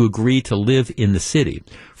to agree to live in the city.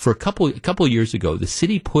 For a couple of years ago, the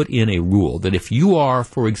city put in a rule that if you are,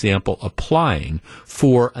 for example, applying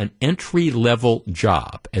for an entry-level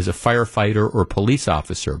job as a firefighter or police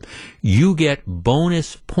officer, you get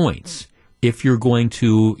bonus points if you're going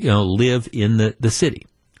to live in the city.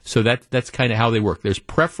 So that's kind of how they work. There's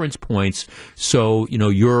preference points, so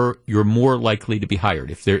you're more likely to be hired.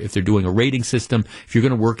 If they're doing a rating system, if you're going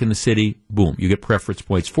to work in the city, boom, you get preference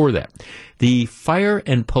points for that. The Fire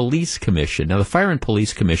and Police Commission. Now, the Fire and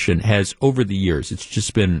Police Commission has, over the years,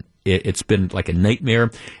 it's been like a nightmare,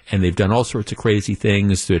 and they've done all sorts of crazy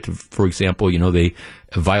things. That, for example, they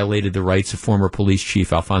violated the rights of former police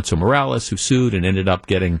chief Alfonso Morales, who sued and ended up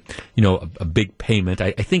getting, a big payment.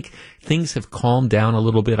 I think things have calmed down a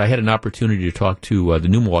little bit. I had an opportunity to talk to the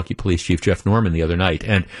new Milwaukee police chief, Jeff Norman, the other night,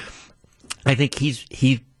 and I think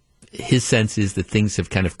his sense is that things have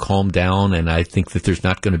kind of calmed down, and I think that there's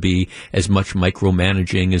not going to be as much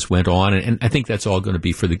micromanaging as went on, and I think that's all going to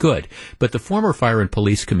be for the good. But the former Fire and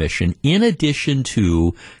Police Commission, in addition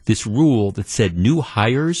to this rule that said new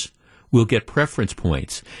hires will get preference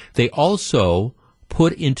points, they also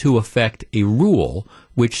put into effect a rule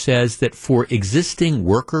which says that for existing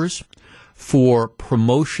workers, for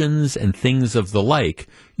promotions and things of the like,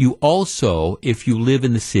 you also, if you live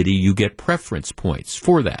in the city, you get preference points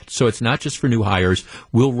for that. So it's not just for new hires.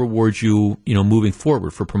 We'll reward you, moving forward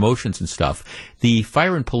for promotions and stuff. The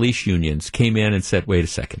fire and police unions came in and said, wait a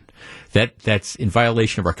second. That's in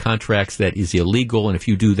violation of our contracts. That is illegal. And if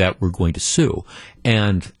you do that, we're going to sue.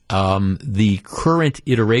 And the current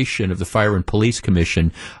iteration of the Fire and Police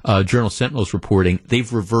Commission, Journal Sentinel's reporting,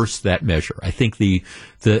 they've reversed that measure. I think the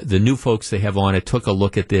new folks they have on it took a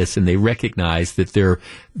look at this, and they recognized that there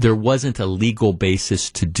wasn't a legal basis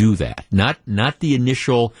to do that. Not the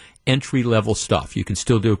initial entry-level stuff. You can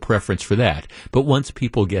still do a preference for that. But once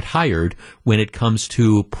people get hired, when it comes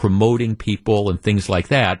to promoting people and things like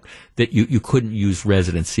that, that you couldn't use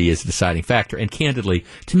residency as a deciding factor. And candidly,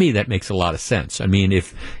 to me, that makes a lot of sense. I mean,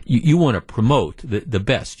 if you want to promote the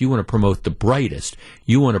best, you want to promote the brightest,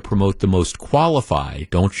 you want to promote the most qualified,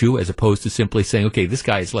 don't you? As opposed to simply saying, okay, this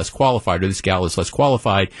guy is less qualified or this gal is less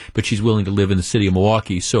qualified, but she's willing to live in the city of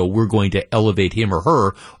Milwaukee, so we're going to elevate him or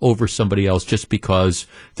her over somebody else just because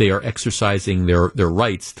they are exercising their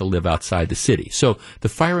rights to live outside the city. So the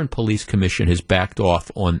Fire and Police Commission has backed off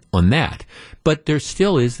on that. But there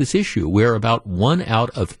still is this issue where about 1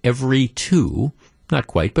 out of every 2, not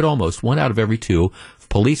quite, but almost 1 out of every 2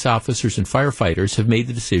 police officers and firefighters have made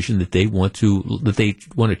the decision that they want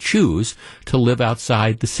to choose to live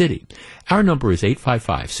outside the city. Our number is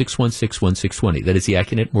 855-616-1620. That is the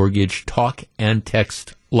Accunet Mortgage talk and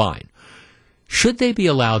text line. Should they be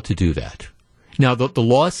allowed to do that? Now, the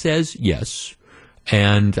law says yes.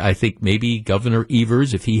 And I think maybe Governor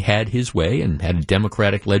Evers, if he had his way and had a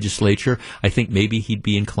Democratic legislature, I think maybe he'd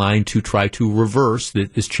be inclined to try to reverse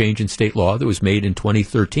this change in state law that was made in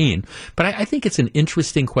 2013. But I think it's an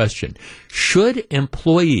interesting question. Should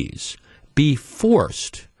employees be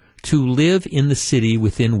forced to live in the city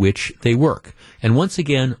within which they work? And once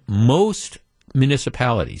again, most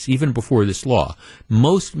municipalities, even before this law,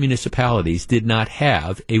 most municipalities did not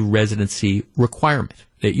have a residency requirement,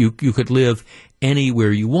 that you could live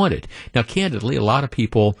anywhere you wanted. Now, candidly, a lot of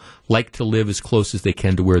people like to live as close as they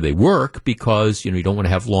can to where they work because, you don't want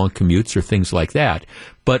to have long commutes or things like that.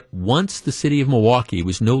 But once the city of Milwaukee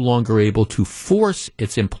was no longer able to force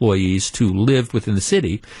its employees to live within the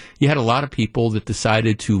city, you had a lot of people that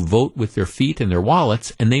decided to vote with their feet and their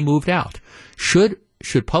wallets, and they moved out. Should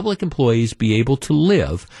public employees be able to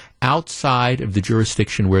live outside of the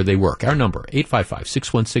jurisdiction where they work? Our number,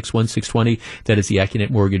 855-616-1620. That is the AccuNet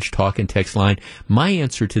Mortgage talk and text line. My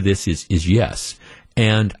answer to this is yes.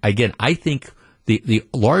 And again, I think the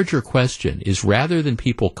larger question is, rather than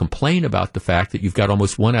people complain about the fact that you've got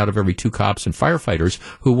almost 1 out of every 2 cops and firefighters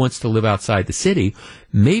who wants to live outside the city,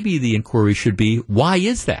 maybe the inquiry should be, why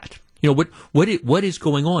is that? What is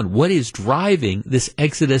going on? What is driving this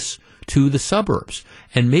exodus to the suburbs?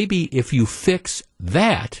 And maybe if you fix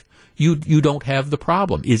that, you don't have the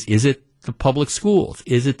problem. Is it the public schools?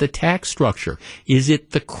 Is it the tax structure? Is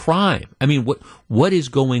it the crime? I mean, what is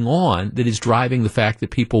going on that is driving the fact that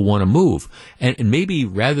people want to move? And maybe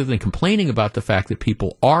rather than complaining about the fact that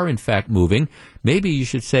people are in fact moving, maybe you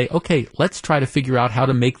should say, okay, let's try to figure out how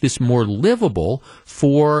to make this more livable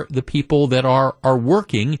for the people that are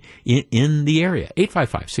working in the area.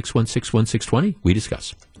 855-616-1620. We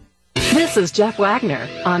discuss. This is Jeff Wagner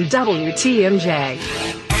on WTMJ.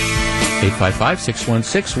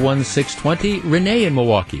 855-616-1620. Renee in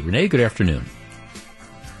Milwaukee. Renee, good afternoon.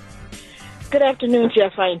 Good afternoon,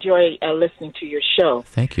 Jeff. I enjoy listening to your show.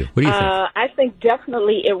 Thank you. What do you think? I think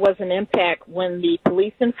definitely it was an impact when the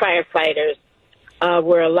police and firefighters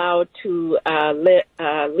were allowed to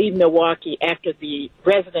leave Milwaukee after the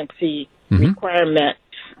residency requirement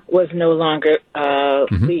was no longer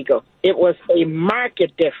legal. It was a marked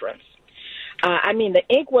difference. The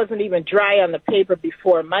ink wasn't even dry on the paper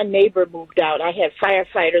before my neighbor moved out. I had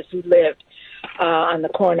firefighters who lived on the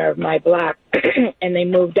corner of my block, and they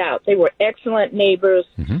moved out. They were excellent neighbors,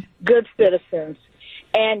 good citizens.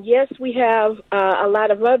 And yes, we have a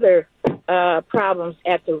lot of other problems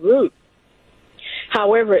at the root.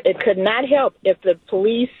 However, it could not help if the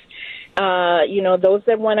police, those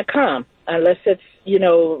that want to come, unless it's,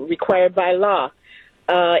 required by law,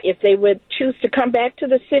 if they would choose to come back to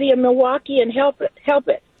the city of Milwaukee and help it.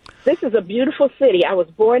 This is a beautiful city. I was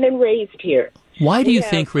born and raised here. Why do you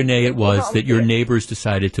think, Renee, it was that your neighbors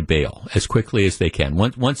decided to bail as quickly as they can?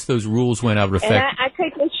 Once those rules went out of effect. And I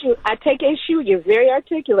take issue. You're very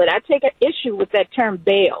articulate. I take an issue with that term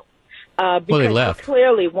bail. Because they left. You're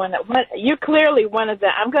clearly one of the.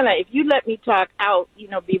 If you let me talk, I'll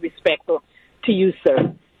be respectful to you,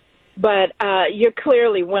 sir. But you're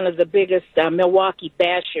clearly one of the biggest Milwaukee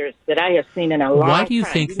bashers that I have seen in a long time. Why do you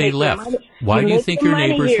think they left? Why do you think your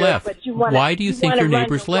neighbors left? Why do you think your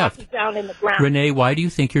neighbors left? Renee, why do you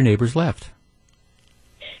think your neighbors left?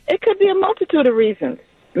 It could be a multitude of reasons.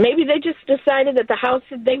 Maybe they just decided that the house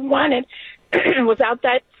that they wanted was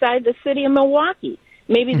outside the city of Milwaukee.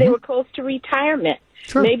 Maybe they were close to retirement.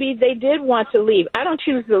 Sure. Maybe they did want to leave. I don't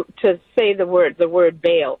choose to say the word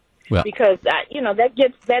bail because that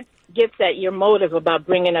gets at your motive about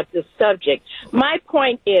bringing up this subject. My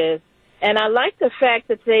point is, and I like the fact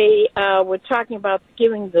that they were talking about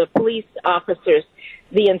giving the police officers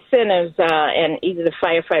the incentives, and either the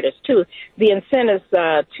firefighters too, the incentives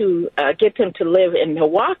to get them to live in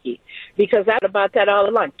Milwaukee, because I thought about that all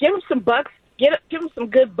along. Give them some bucks, give them some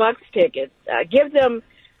good Bucks tickets, give them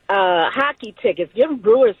hockey tickets, give them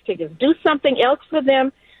Brewers tickets, do something else for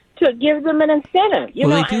them to give them an incentive.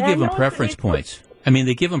 They do give them preference points.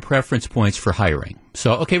 They give them preference points for hiring.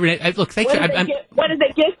 So, okay, Renee, look, thank you. What do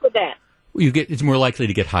they get for that? It's more likely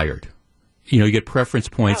to get hired. You get preference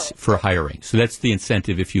points for hiring. So that's the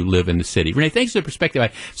incentive if you live in the city. Renee, thanks for the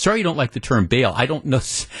perspective. Sorry you don't like the term bail. I don't know.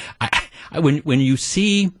 When you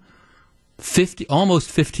see almost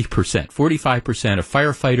 50%, 45% of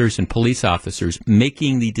firefighters and police officers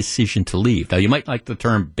making the decision to leave. Now, you might like the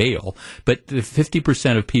term bail, but the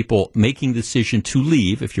 50% of people making the decision to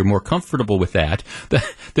leave, if you're more comfortable with that,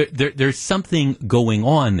 there's something going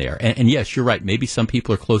on there. And yes, you're right. Maybe some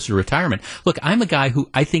people are closer to retirement. Look, I'm a guy who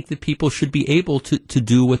I think that people should be able to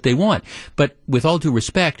do what they want. But with all due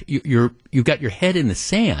respect, you've got your head in the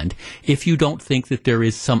sand if you don't think that there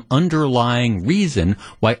is some underlying reason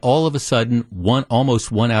why all of a sudden almost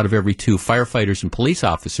 1 out of every 2 firefighters and police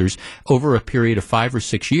officers over a period of 5 or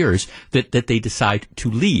 6 years that they decide to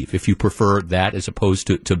leave, if you prefer that as opposed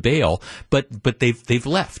to bail, but they've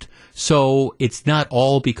left. So it's not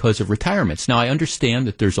all because of retirements. Now, I understand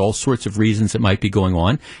that there's all sorts of reasons that might be going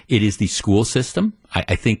on. It is the school system.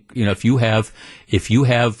 I think, if you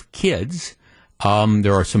have kids,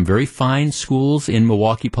 There are some very fine schools in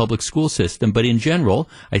Milwaukee public school system, but in general,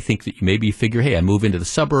 I think that you maybe figure, hey, I move into the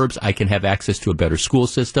suburbs, I can have access to a better school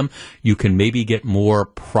system. You can maybe get more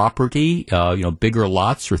property, bigger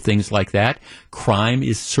lots or things like that. Crime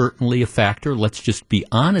is certainly a factor. Let's just be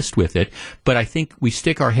honest with it. But I think we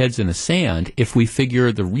stick our heads in the sand if we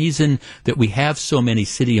figure the reason that we have so many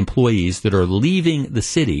city employees that are leaving the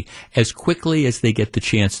city as quickly as they get the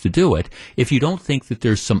chance to do it, if you don't think that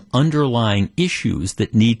there's some underlying issues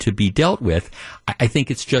that need to be dealt with, I think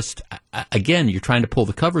it's just, again, you're trying to pull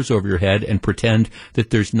the covers over your head and pretend that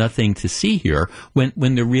there's nothing to see here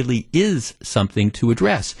when there really is something to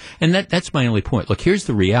address. And that's my only point. Look, here's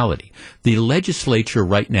the reality. The legislature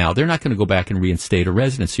right now, they're not going to go back and reinstate a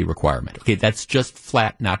residency requirement. Okay, that's just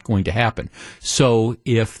flat not going to happen. So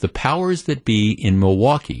if the powers that be in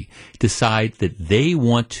Milwaukee decide that they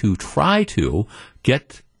want to try to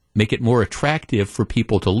make it more attractive for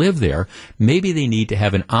people to live there, maybe they need to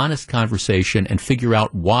have an honest conversation and figure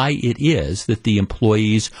out why it is that the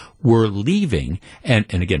employees were leaving. And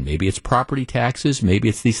again, maybe it's property taxes, maybe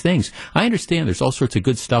it's these things. I understand there's all sorts of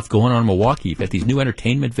good stuff going on in Milwaukee. You've got these new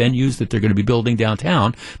entertainment venues that they're going to be building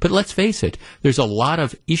downtown. But let's face it, there's a lot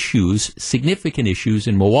of issues, significant issues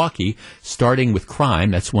in Milwaukee, starting with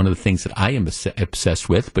crime. That's one of the things that I am obsessed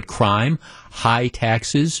with. But crime, high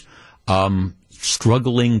taxes,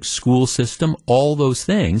 struggling school system, all those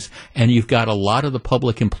things, and you've got a lot of the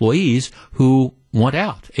public employees who want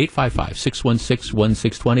out.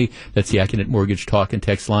 855-616-1620. That's the AccuNet Mortgage Talk and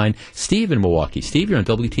Text line. Steve in Milwaukee. Steve, you're on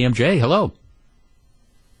WTMJ. Hello.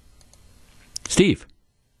 Steve.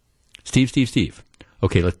 Steve.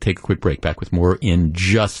 Okay, let's take a quick break. Back with more in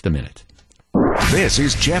just a minute. This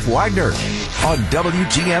is Jeff Wagner on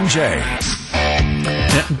WTMJ.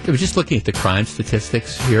 Now, I was just looking at the crime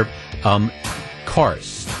statistics here.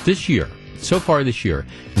 Cars this year, so far this year,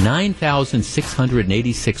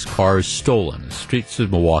 9,686 cars stolen in the streets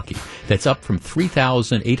of Milwaukee. That's up from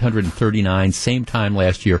 3,839 same time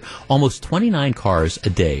last year. Almost 29 cars a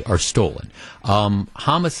day are stolen.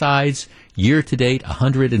 Homicides, year to date,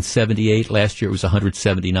 178. Last year it was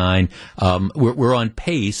 179. We're on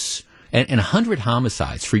pace. And 100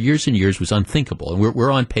 homicides for years and years was unthinkable. And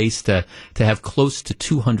we're on pace to have close to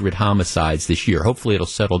 200 homicides this year. Hopefully it'll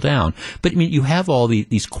settle down. But I mean, you have all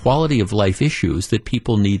these quality of life issues that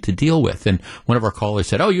people need to deal with. And one of our callers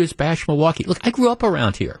said, "Oh, you just bash Milwaukee." Look, I grew up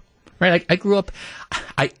around here. Right, I grew up,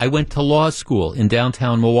 I went to law school in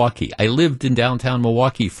downtown Milwaukee. I lived in downtown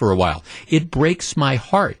Milwaukee for a while. It breaks my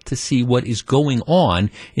heart to see what is going on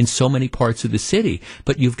in so many parts of the city.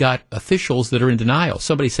 But you've got officials that are in denial.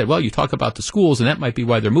 Somebody said, well, you talk about the schools, and that might be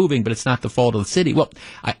why they're moving, but it's not the fault of the city. Well,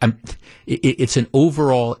 it's an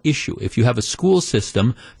overall issue. If you have a school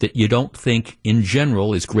system that you don't think in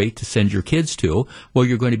general is great to send your kids to, well,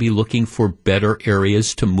 you're going to be looking for better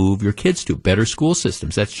areas to move your kids to, better school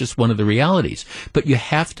systems. That's just one of the realities. But you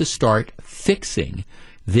have to start fixing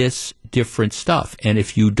this different stuff. And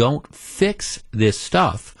if you don't fix this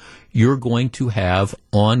stuff, you're going to have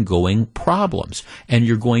ongoing problems. And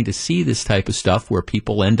you're going to see this type of stuff where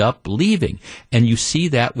people end up leaving. And you see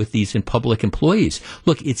that with these public employees.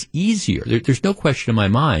 Look, it's easier. There's no question in my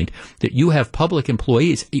mind that you have public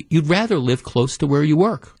employees. You'd rather live close to where you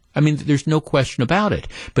work. I mean, there's no question about it.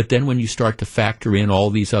 But then when you start to factor in all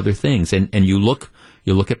these other things and you look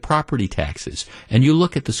at property taxes, and you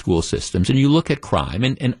look at the school systems, and you look at crime,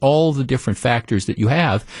 and all the different factors that you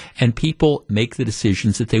have, and people make the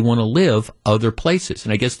decisions that they want to live other places.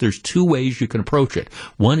 And I guess there's two ways you can approach it.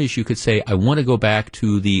 One is you could say, I want to go back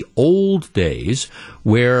to the old days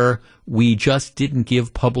where we just didn't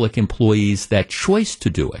give public employees that choice to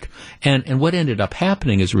do it. And what ended up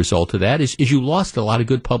happening as a result of that is you lost a lot of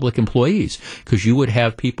good public employees, because you would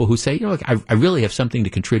have people who say, look, I really have something to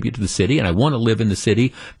contribute to the city and I want to live in the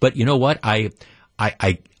city, but you know what? I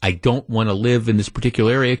don't want to live in this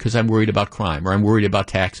particular area because I'm worried about crime, or I'm worried about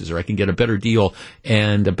taxes, or I can get a better deal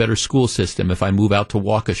and a better school system if I move out to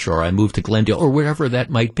Waukesha, or I move to Glendale, or wherever that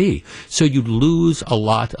might be. So you lose a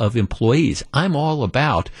lot of employees. I'm all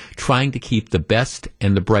about trying to keep the best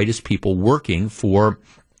and the brightest people working for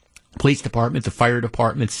police department, the fire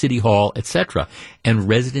department, city hall, etc. And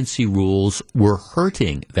residency rules were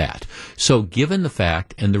hurting that. So given the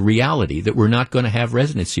fact and the reality that we're not going to have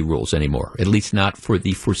residency rules anymore, at least not for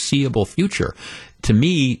the foreseeable future, to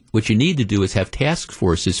me, what you need to do is have task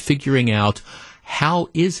forces figuring out how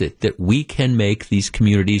is it that we can make these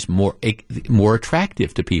communities more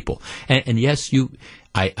attractive to people? And yes,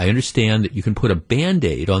 I understand that you can put a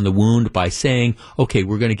Band-Aid on the wound by saying, okay,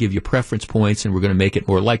 we're going to give you preference points and we're going to make it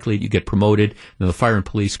more likely that you get promoted. And the Fire and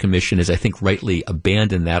Police Commission has, I think, rightly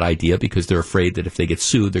abandoned that idea because they're afraid that if they get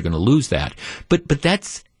sued, they're going to lose that. But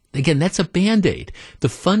that's, again, that's a Band-Aid. The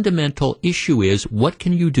fundamental issue is, what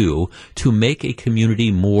can you do to make a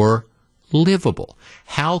community more livable?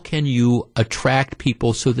 How can you attract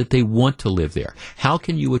people so that they want to live there? How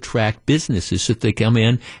can you attract businesses so that they come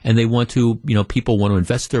in and they want to, people want to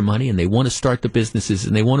invest their money and they want to start the businesses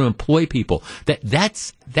and they want to employ people?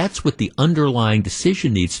 That's what the underlying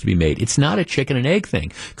decision needs to be made. It's not a chicken and egg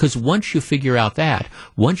thing, because once you figure out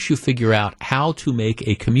how to make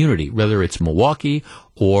a community, whether it's Milwaukee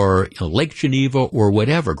or Lake Geneva or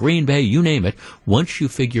whatever, Green Bay, you name it, once you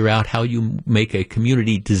figure out how you make a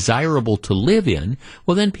community desirable to live in,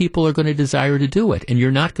 well, then people are going to desire to do it. And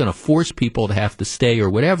you're not going to force people to have to stay or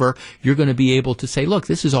whatever. You're going to be able to say, look,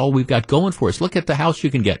 this is all we've got going for us. Look at the house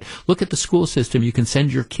you can get. Look at the school system you can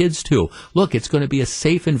send your kids to. Look, it's going to be a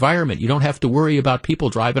safe environment. You don't have to worry about people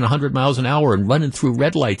driving 100 miles an hour and running through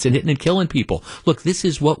red lights and hitting and killing people. Look, this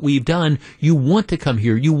is what we've done. You want to come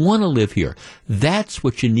here. You want to live here. That's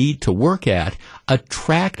what you need to work at.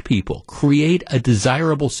 Attract people, create a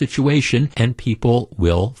desirable situation, and people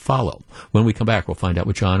will follow. When we come back, we'll find out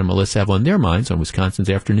what John and Melissa have on their minds on Wisconsin's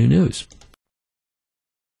Afternoon News.